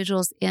the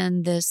individuals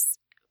in this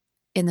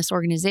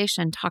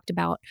organization talked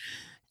about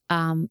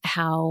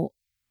how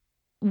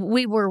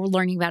we were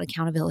learning about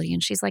accountability.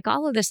 And she's like,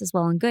 all of this is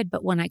well and good,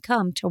 but when I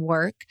come to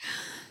work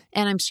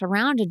and I'm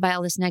surrounded by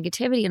all this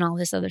negativity and all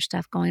this other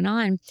stuff going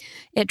on,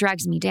 it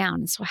drags me down.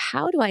 And so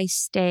how do I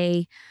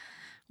stay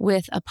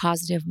with a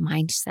positive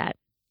mindset?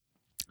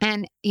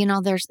 And,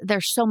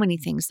 there's so many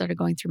things that are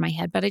going through my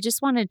head, but I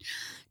just want to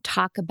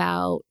talk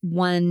about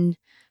one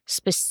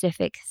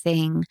specific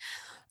thing.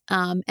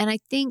 And I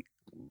think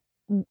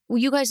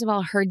you guys have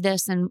all heard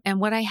this,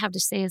 and what I have to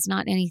say is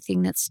not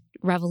anything that's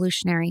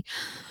revolutionary,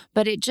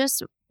 but it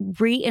just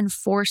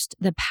reinforced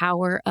the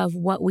power of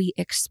what we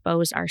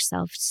expose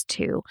ourselves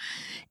to,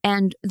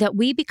 and that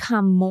we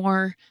become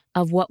more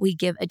of what we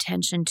give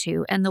attention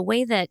to. And the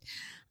way that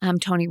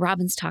Tony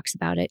Robbins talks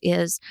about it,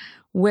 is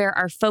where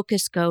our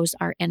focus goes,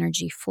 our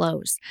energy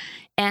flows.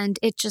 And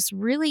it just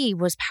really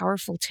was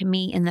powerful to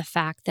me in the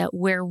fact that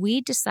where we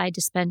decide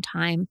to spend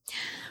time,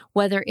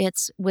 whether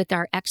it's with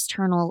our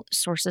external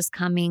sources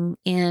coming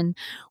in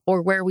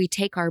or where we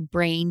take our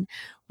brain,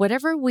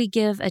 whatever we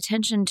give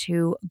attention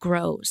to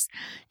grows.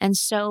 And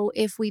so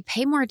if we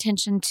pay more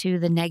attention to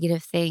the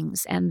negative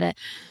things and the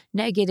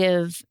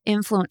negative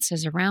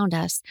influences around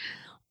us,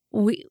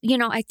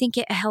 I think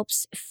it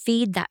helps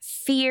feed that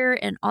fear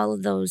and all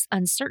of those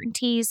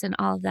uncertainties and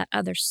all of that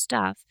other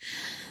stuff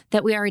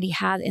that we already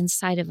have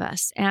inside of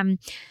us. And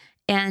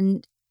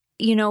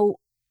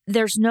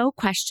there's no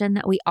question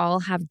that we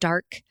all have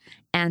dark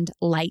and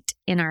light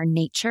in our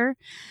nature.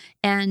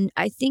 And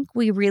I think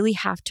we really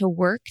have to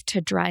work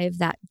to drive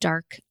that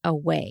dark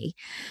away.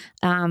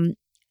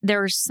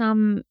 There's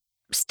some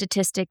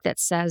statistic that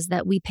says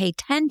that we pay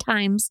 10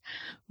 times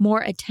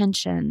more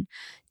attention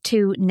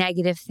to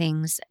negative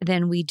things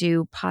than we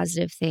do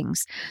positive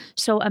things.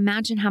 So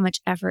imagine how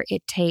much effort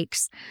it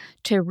takes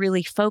to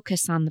really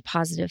focus on the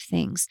positive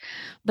things.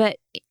 But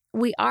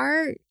we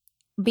are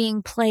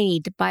being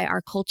played by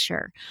our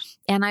culture.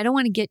 And I don't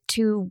want to get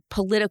too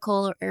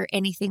political or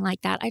anything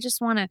like that. I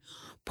just want to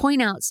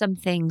point out some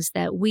things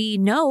that we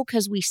know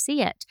because we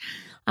see it.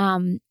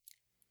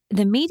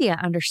 The media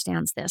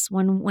understands this.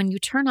 When you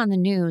turn on the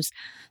news,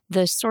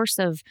 the source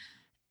of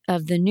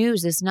the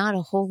news is not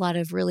a whole lot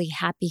of really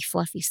happy,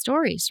 fluffy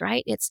stories,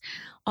 right? It's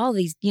all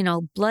these,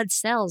 blood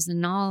cells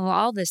and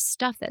all this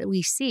stuff that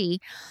we see.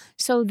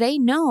 So they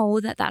know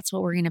that that's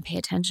what we're going to pay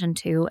attention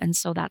to. And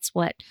so that's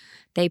what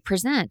they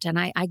present. And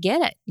I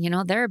get it.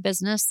 They're a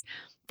business.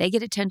 They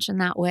get attention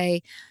that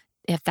way.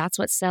 If that's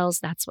what sells,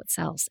 that's what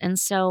sells. And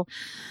so,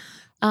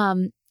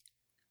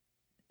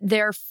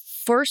 their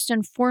first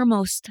and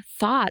foremost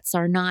thoughts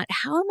are not,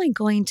 how am I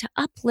going to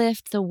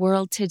uplift the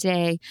world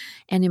today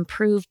and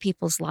improve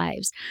people's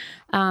lives?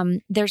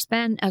 There's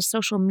been a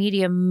social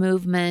media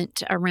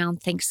movement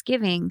around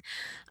Thanksgiving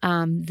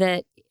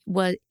that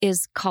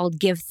is called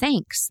Give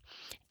Thanks.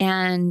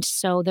 And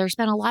so there's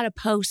been a lot of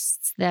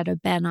posts that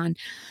have been on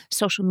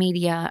social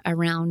media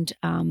around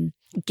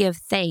Give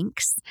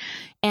Thanks.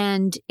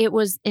 And it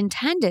was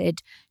intended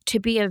to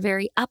be a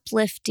very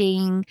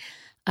uplifting,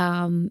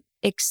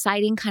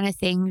 exciting kind of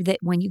thing that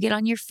when you get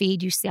on your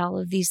feed, you see all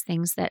of these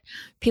things that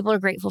people are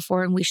grateful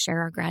for and we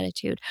share our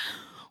gratitude.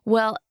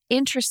 Well,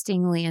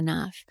 interestingly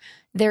enough,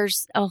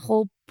 there's a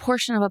whole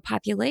portion of a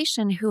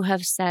population who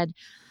have said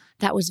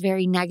that was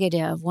very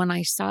negative. When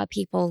I saw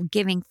people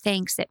giving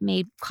thanks, it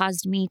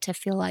caused me to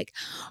feel like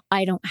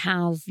I don't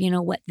have,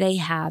 what they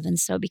have. And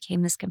so it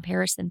became this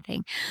comparison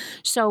thing.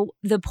 So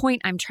the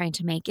point I'm trying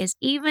to make is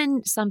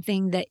even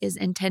something that is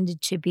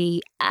intended to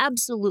be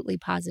absolutely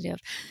positive,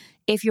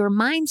 if your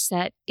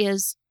mindset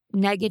is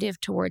negative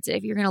towards it,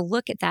 if you're going to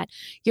look at that,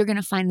 you're going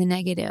to find the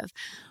negative.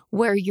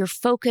 Where your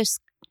focus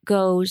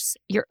goes,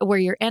 where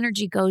your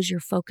energy goes,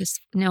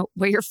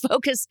 where your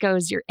focus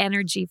goes, your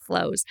energy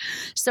flows.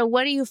 So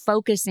what are you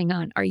focusing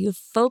on? Are you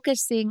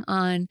focusing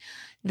on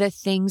the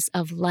things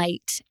of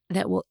light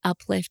that will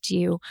uplift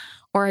you?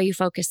 Or are you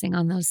focusing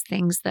on those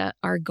things that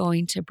are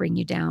going to bring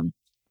you down?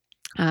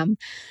 The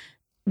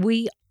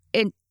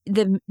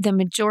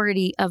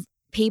majority of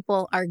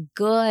people are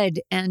good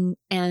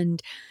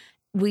and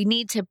we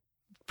need to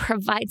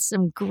provide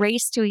some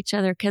grace to each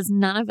other because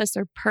none of us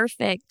are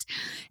perfect.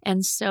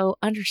 And so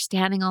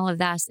understanding all of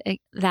that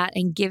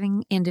and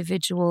giving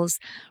individuals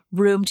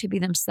room to be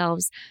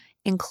themselves,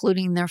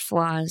 including their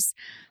flaws,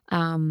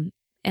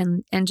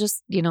 and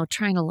just,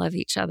 trying to love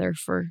each other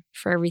for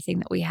everything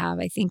that we have,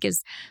 I think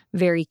is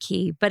very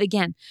key. But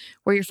again,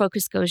 where your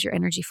focus goes, your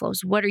energy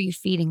flows. What are you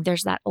feeding?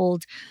 There's that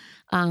old,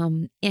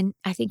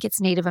 I think it's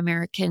Native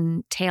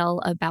American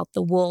tale about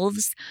the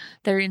wolves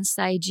that are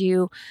inside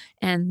you.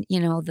 And,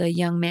 the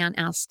young man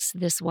asks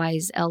this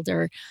wise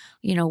elder,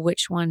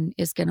 which one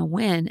is going to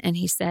win? And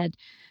he said,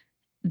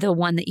 the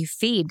one that you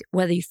feed,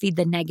 whether you feed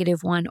the negative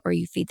one or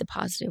you feed the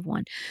positive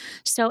one.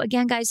 So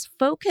again, guys,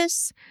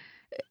 focus.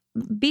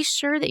 Be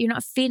sure that you're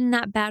not feeding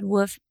that bad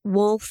wolf.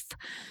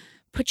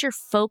 Put your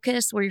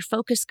focus where your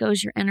focus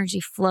goes, your energy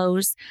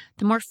flows.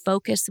 The more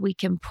focus we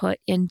can put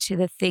into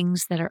the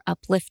things that are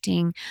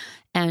uplifting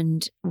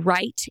and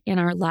right in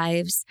our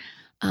lives,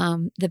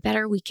 the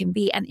better we can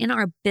be. And in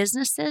our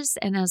businesses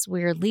and as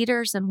we're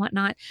leaders and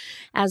whatnot,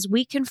 as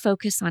we can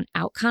focus on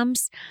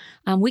outcomes,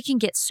 we can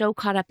get so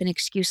caught up in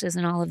excuses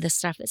and all of this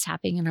stuff that's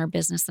happening in our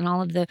business and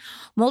all of the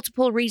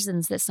multiple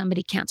reasons that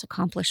somebody can't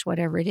accomplish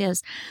whatever it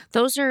is.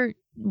 Those are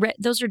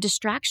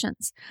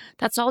distractions.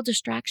 That's all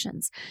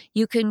distractions.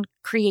 You can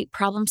create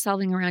problem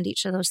solving around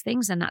each of those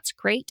things, and that's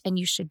great. And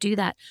you should do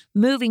that,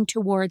 moving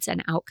towards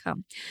an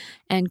outcome,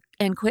 and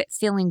quit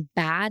feeling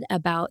bad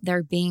about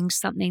there being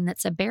something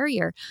that's a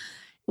barrier.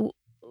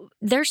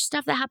 There's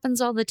stuff that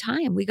happens all the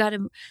time.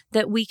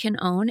 That we can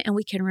own, and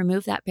we can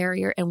remove that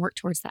barrier and work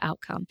towards the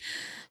outcome.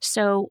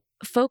 So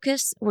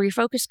where your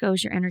focus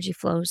goes, your energy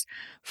flows.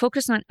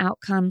 Focus on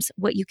outcomes,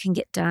 what you can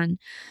get done.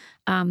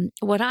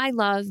 What I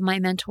love, my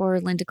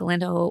mentor, Linda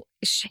Galindo,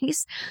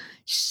 she's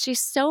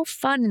so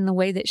fun in the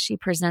way that she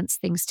presents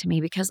things to me,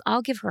 because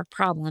I'll give her a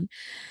problem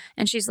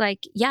and she's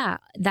like, yeah,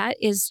 that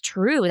is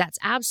true. That's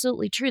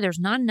absolutely true. There's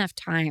not enough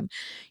time.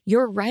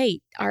 You're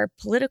right. Our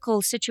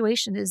political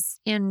situation is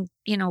in,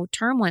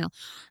 turmoil.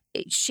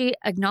 She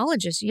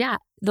acknowledges, yeah,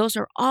 those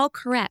are all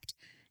correct.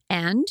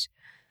 And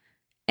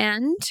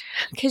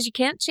because you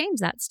can't change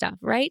that stuff,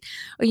 right?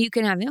 Or you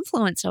can have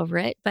influence over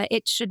it, but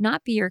it should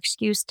not be your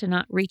excuse to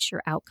not reach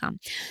your outcome.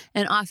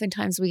 And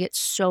oftentimes we get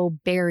so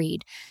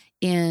buried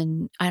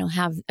in, I don't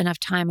have enough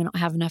time, I don't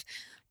have enough.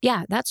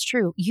 Yeah, that's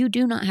true. You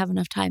do not have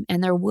enough time,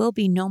 and there will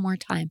be no more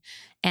time.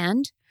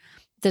 And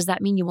does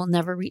that mean you will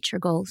never reach your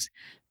goals?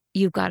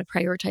 You've got to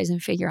prioritize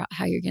and figure out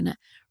how you're going to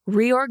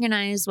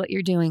reorganize what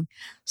you're doing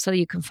so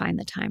you can find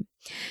the time.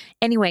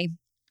 Anyway,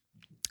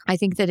 I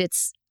think that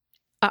it's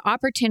an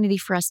opportunity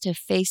for us to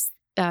face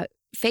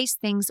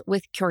things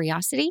with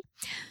curiosity,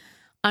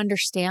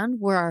 understand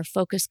where our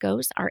focus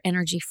goes, our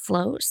energy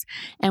flows.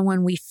 And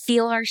when we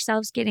feel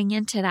ourselves getting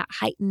into that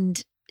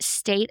heightened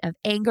state of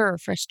anger or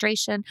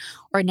frustration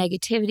or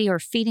negativity or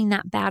feeding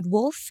that bad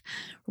wolf,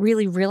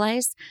 really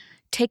realize,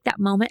 take that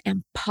moment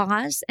and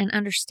pause and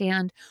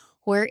understand,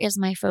 where is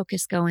my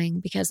focus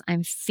going? Because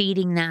I'm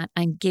feeding that,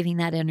 I'm giving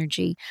that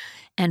energy,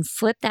 and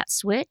flip that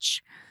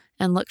switch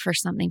and look for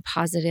something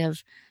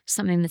positive,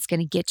 something that's going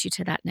to get you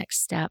to that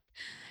next step.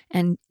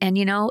 And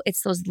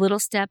it's those little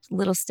step,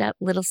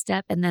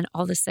 and then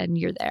all of a sudden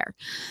you're there.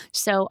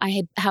 So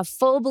I have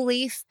full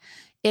belief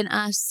in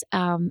us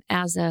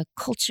as a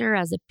culture,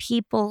 as a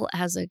people,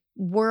 as a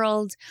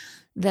world,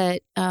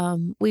 that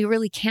we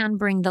really can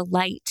bring the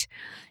light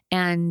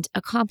and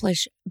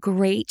accomplish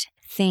great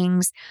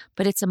things,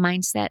 but it's a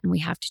mindset and we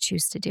have to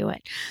choose to do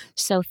it.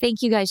 So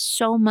thank you guys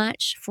so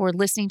much for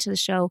listening to the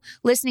show,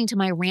 listening to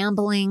my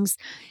ramblings.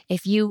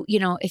 If you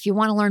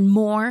want to learn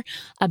more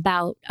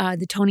about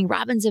the Tony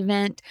Robbins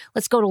event,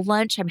 let's go to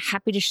lunch. I'm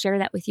happy to share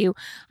that with you.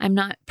 I'm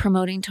not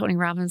promoting Tony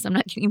Robbins. I'm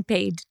not getting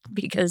paid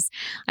because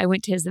I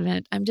went to his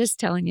event. I'm just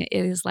telling you,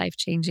 it is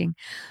life-changing.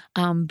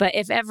 But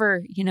if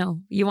ever,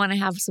 you want to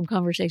have some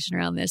conversation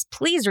around this,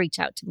 please reach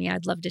out to me.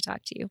 I'd love to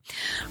talk to you.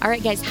 All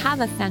right, guys, have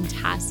a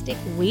fantastic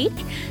week.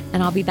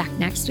 And I'll be back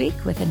next week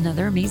with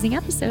another amazing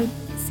episode.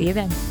 See you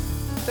then.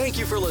 Thank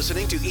you for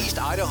listening to East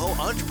Idaho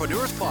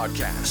Entrepreneurs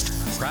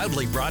Podcast,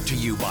 proudly brought to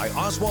you by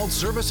Oswald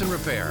Service and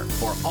Repair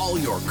for all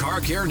your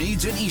car care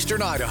needs in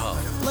Eastern Idaho.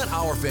 Let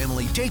our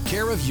family take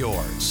care of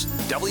yours.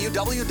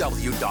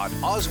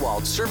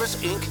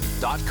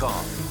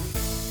 www.oswaldserviceinc.com